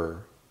with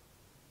her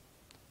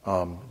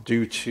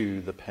due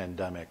to the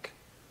pandemic.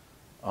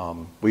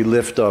 We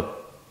lift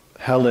up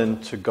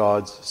Helen to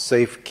God's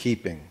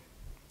safekeeping.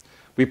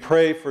 We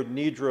pray for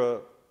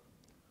Nidra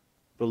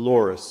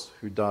Dolores,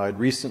 who died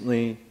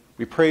recently.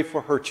 We pray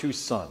for her two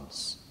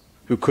sons,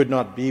 who could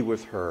not be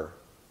with her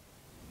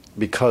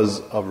because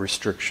of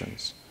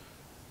restrictions.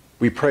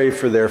 We pray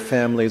for their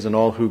families and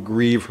all who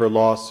grieve her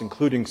loss,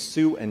 including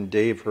Sue and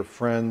Dave, her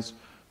friends,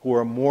 who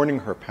are mourning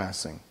her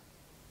passing.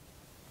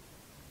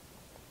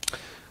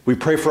 We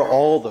pray for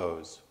all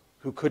those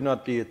who could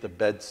not be at the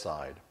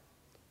bedside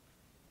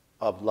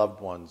of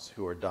loved ones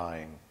who are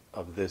dying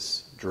of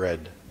this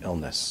dread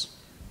illness.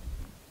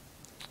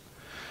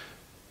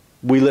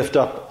 We lift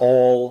up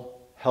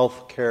all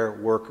healthcare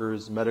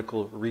workers,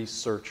 medical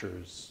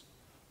researchers,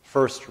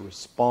 first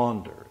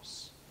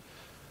responders,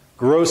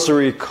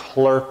 grocery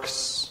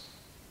clerks,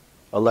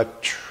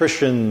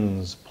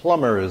 electricians,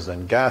 plumbers,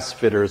 and gas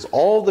fitters,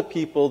 all the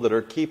people that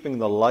are keeping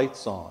the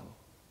lights on,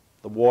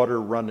 the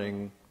water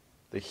running,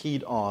 the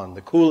heat on,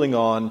 the cooling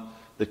on,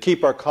 that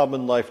keep our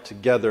common life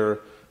together,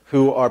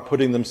 who are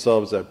putting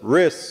themselves at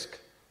risk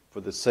for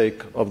the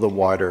sake of the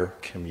wider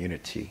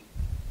community.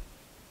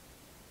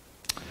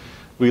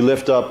 We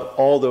lift up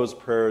all those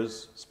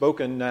prayers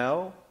spoken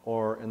now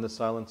or in the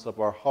silence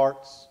of our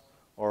hearts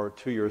or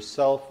to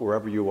yourself,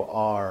 wherever you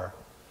are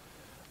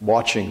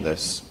watching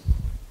this,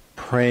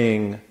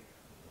 praying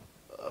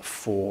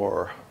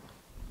for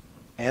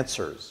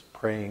answers,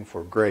 praying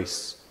for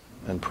grace,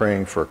 and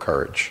praying for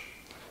courage.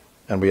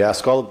 And we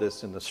ask all of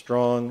this in the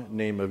strong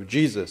name of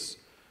Jesus,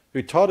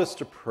 who taught us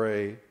to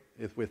pray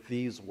with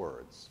these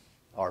words: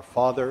 Our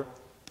Father,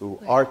 who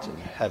art in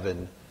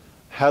heaven,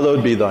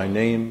 hallowed be thy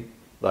name.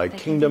 Thy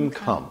kingdom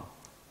come,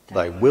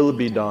 thy will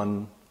be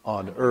done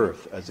on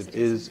earth as it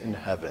is in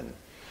heaven.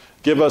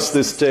 Give us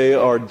this day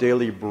our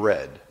daily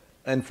bread,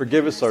 and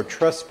forgive us our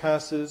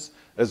trespasses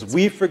as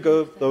we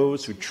forgive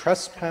those who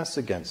trespass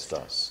against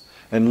us.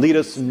 And lead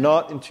us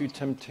not into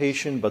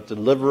temptation, but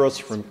deliver us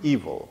from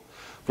evil.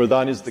 For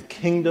thine is the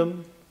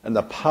kingdom, and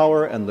the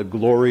power, and the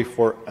glory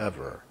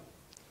forever.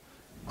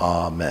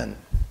 Amen.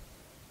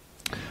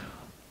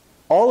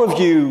 All of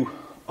you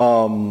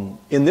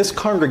in this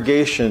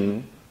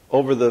congregation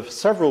over the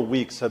several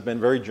weeks have been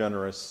very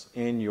generous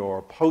in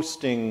your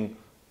posting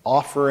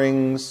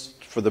offerings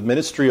for the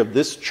ministry of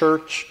this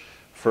church,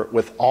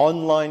 with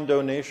online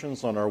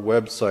donations on our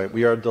website.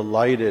 We are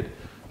delighted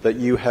that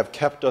you have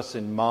kept us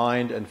in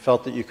mind and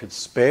felt that you could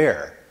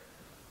spare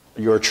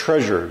your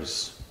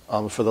treasures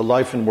for the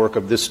life and work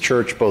of this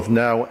church, both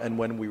now and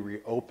when we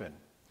reopen.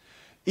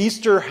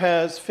 Easter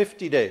has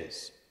 50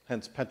 days,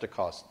 hence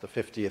Pentecost, the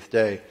 50th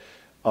day.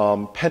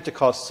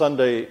 Pentecost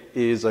Sunday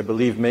is, I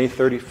believe, May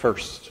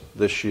 31st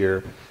this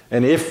year.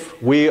 And if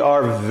we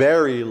are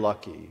very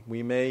lucky,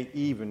 we may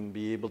even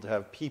be able to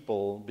have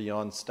people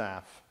beyond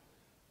staff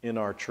in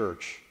our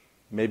church.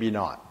 Maybe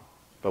not,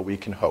 but we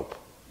can hope.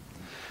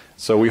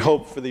 So we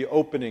hope for the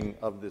opening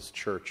of this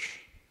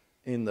church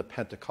in the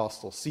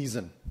Pentecostal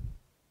season.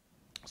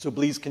 So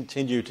please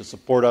continue to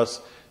support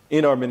us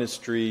in our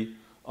ministry,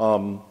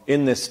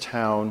 in this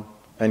town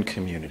and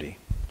community.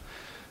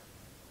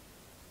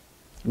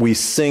 We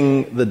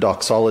sing the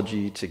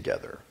doxology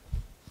together.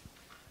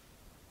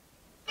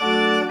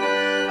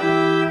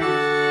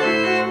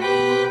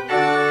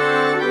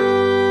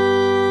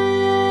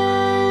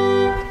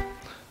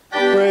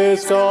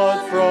 Praise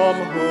God from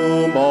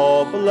whom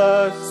all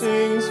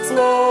blessings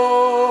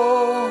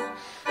flow.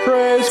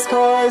 Praise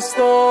Christ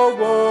the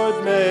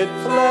Word made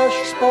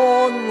flesh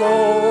born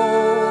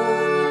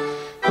low.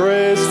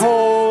 Praise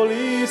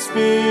Holy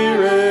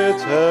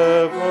Spirit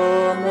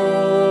evermore.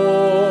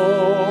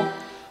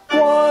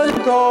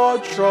 One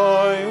God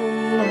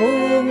triune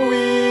whom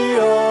we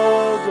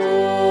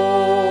adore.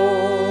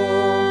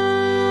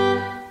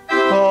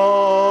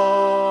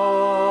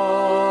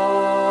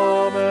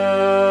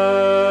 Amen.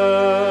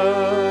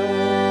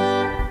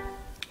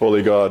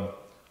 Holy God,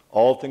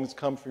 all things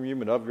come from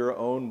you, and of your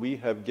own we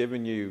have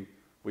given you.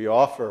 We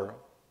offer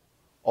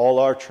all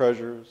our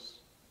treasures,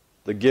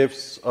 the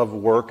gifts of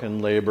work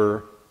and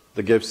labor,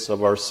 the gifts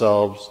of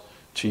ourselves,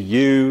 to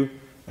you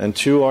and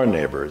to our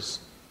neighbors.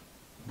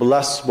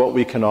 Bless what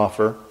we can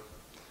offer,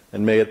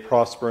 and may it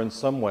prosper in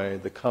some way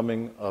the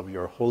coming of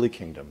your holy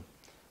kingdom.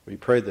 We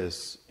pray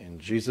this in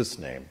Jesus'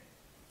 name.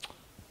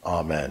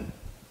 Amen.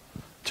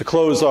 To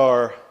close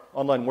our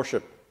online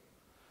worship,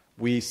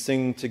 we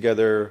sing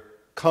together,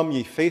 "Come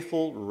ye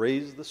faithful,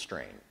 raise the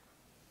strain."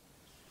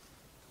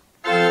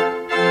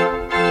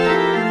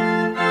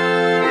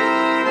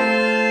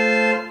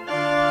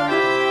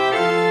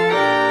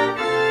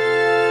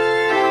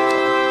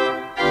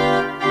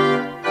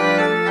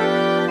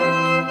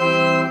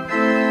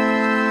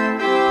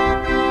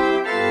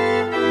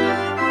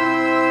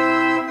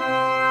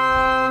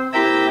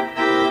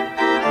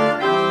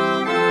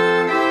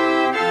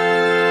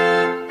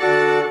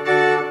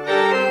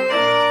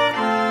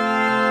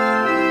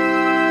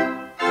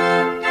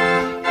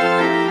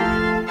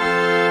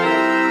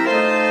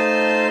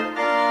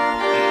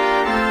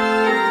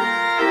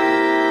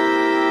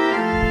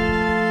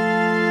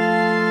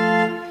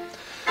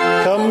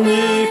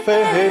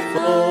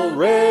 Faithful,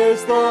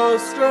 raise the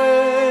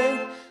strain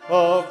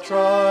of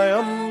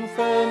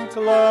triumphant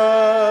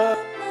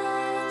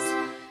gladness.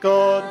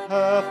 God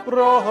hath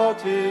brought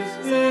his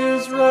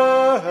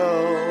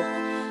Israel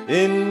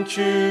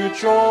into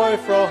joy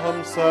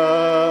from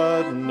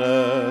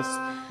sadness,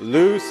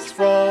 loosed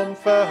from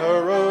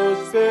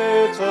Pharaoh's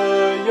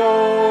bitter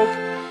yoke,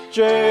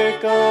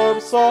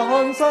 Jacob's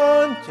sons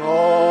and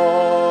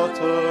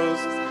daughters,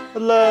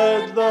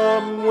 led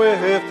them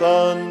with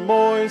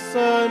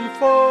unmoistened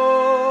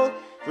foot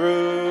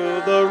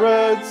through the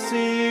Red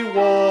Sea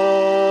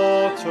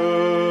waters.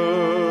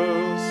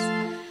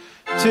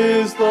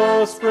 'Tis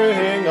the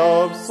spring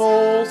of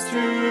souls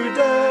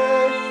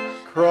today,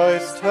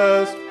 Christ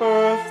has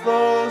birthed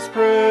us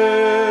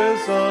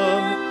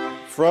risen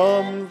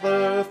from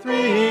the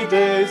 3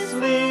 days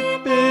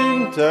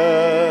sleeping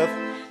death,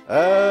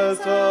 as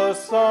the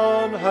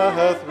sun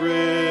hath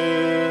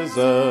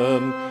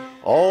risen.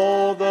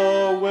 All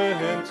the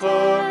winter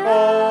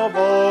of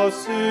our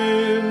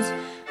sins,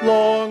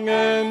 long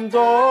and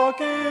dark,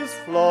 is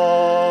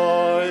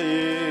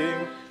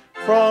flying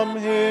from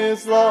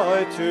his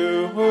light,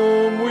 to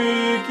whom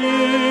we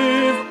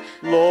give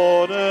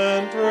Lord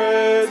and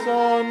praise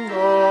undying.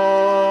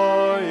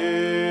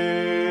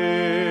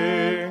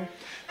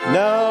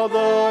 Now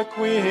the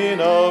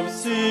Queen of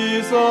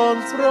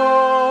seasons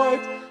bright,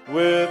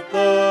 with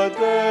the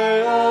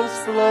day of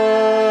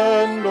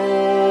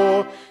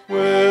splendor,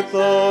 with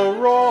the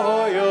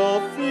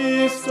royal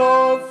feast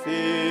of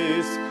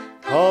feasts,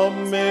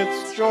 come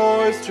its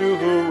joys to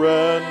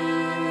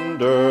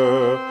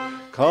render,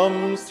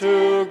 comes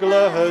to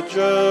glad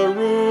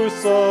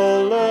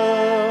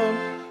Jerusalem,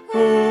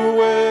 who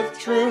with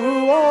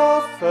true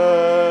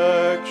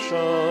affection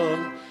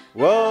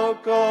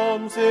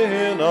welcomes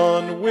in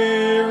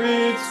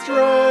unwearied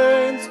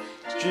strains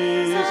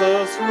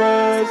Jesus'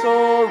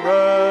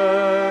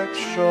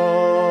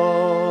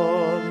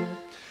 resurrection.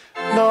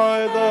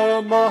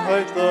 Neither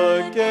might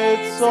the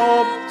gates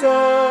of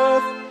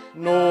death,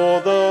 nor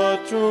the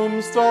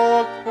tomb's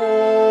dark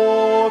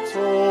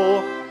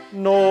portal,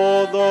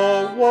 nor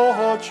the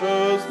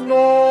watchers,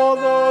 nor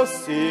the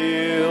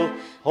seal,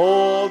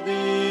 hold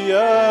thee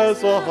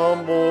as a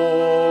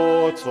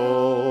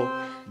mortal.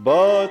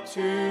 But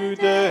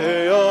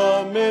today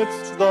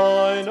amidst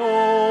thine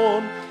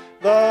own,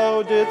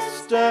 thou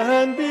didst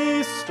stand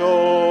bestowing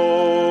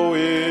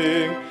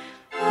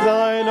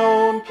thine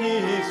own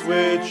peace,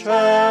 which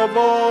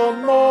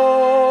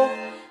evermore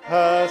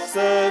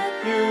passeth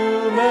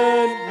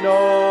human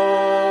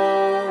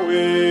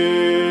knowing.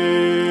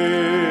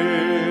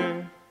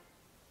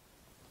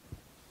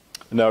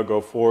 And now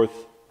go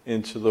forth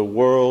into the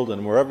world,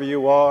 and wherever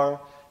you are,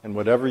 and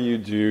whatever you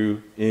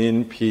do,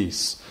 in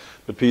peace.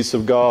 The peace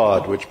of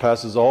God, which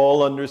passes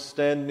all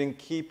understanding,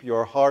 keep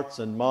your hearts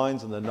and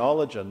minds in the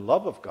knowledge and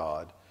love of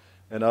God,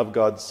 and of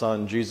God's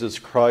Son, Jesus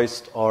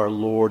Christ our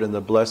Lord, and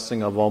the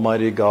blessing of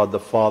Almighty God, the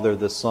Father,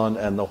 the Son,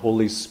 and the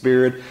Holy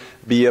Spirit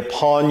be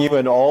upon you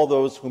and all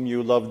those whom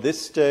you love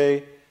this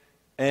day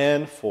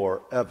and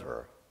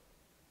forever.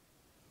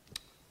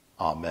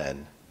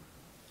 Amen.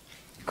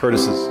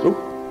 Curtis is...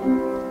 Oh.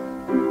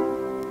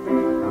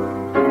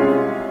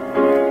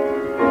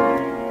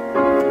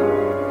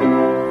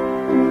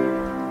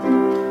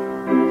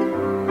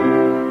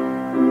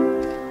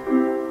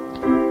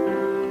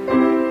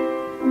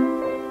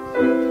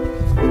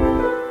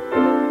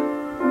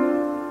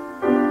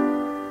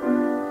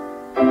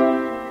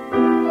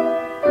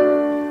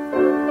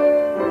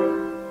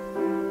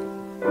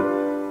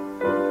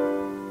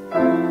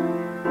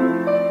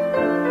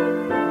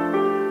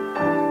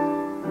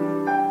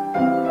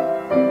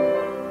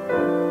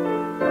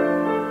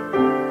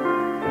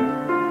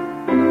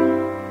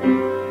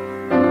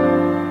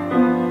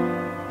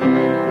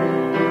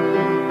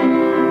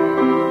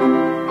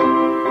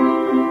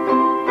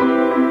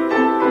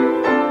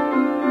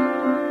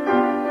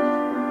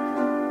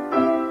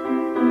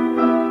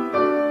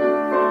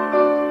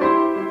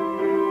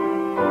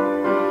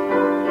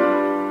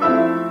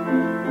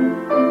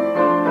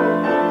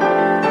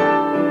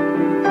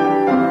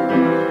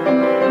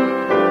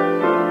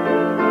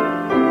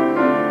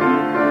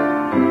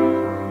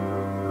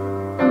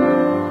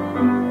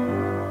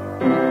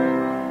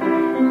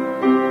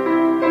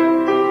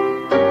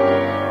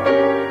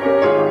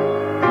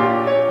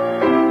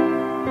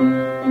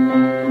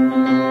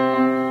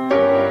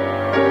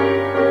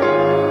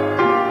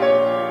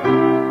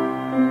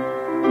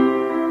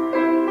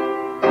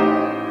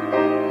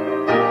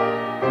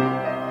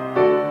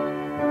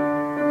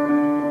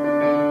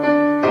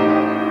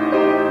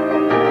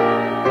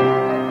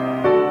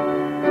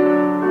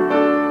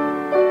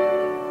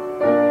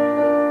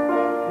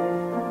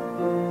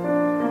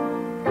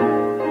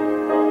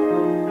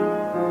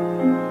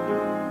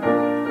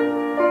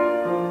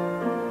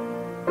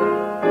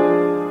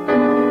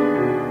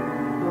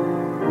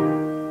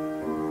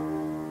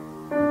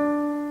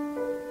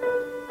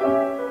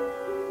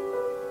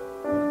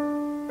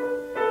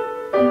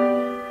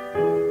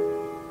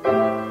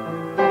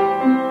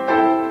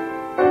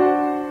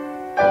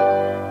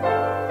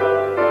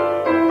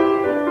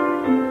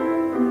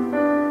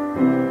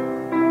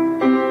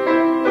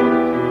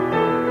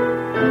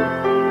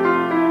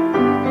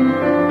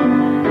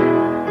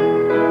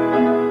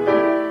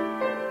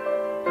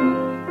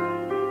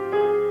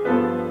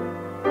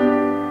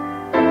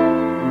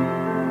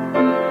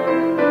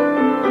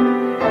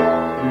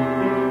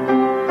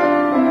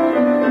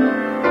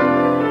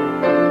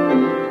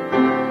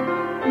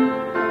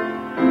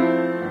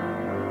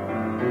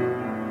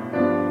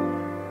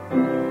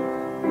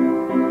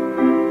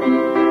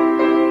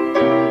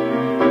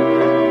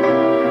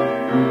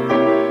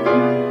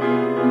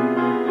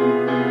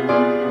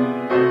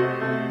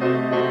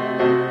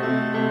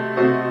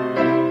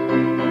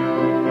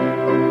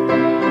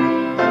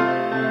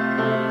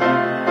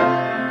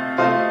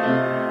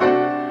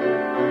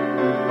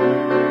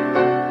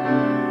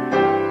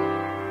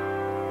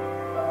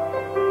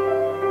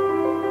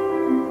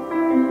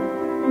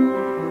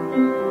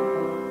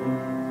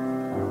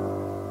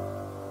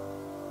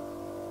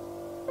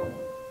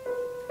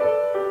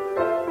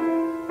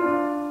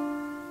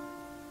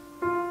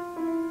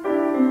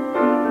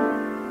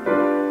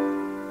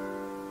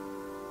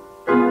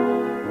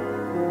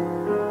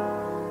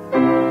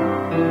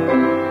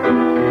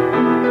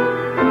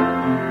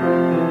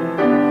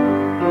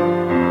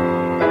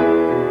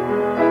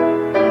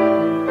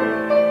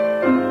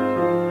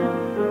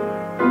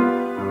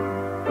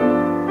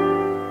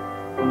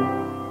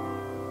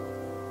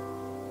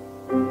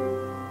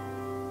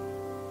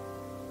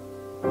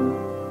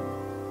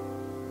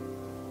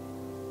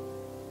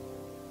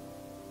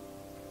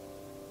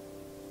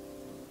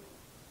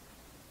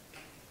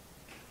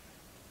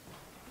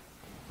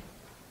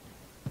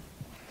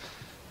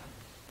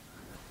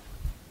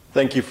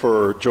 Thank you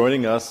for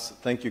joining us.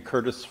 Thank you,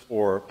 Curtis,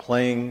 for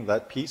playing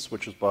that piece,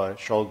 which is by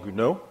Charles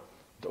Gounod,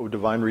 O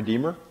Divine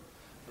Redeemer.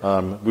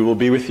 We will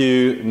be with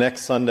you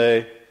next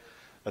Sunday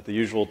at the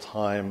usual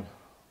time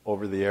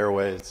over the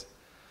airways.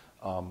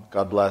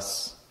 God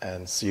bless,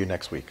 and see you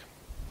next week.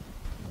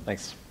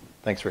 Thanks.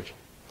 Thanks, Rich.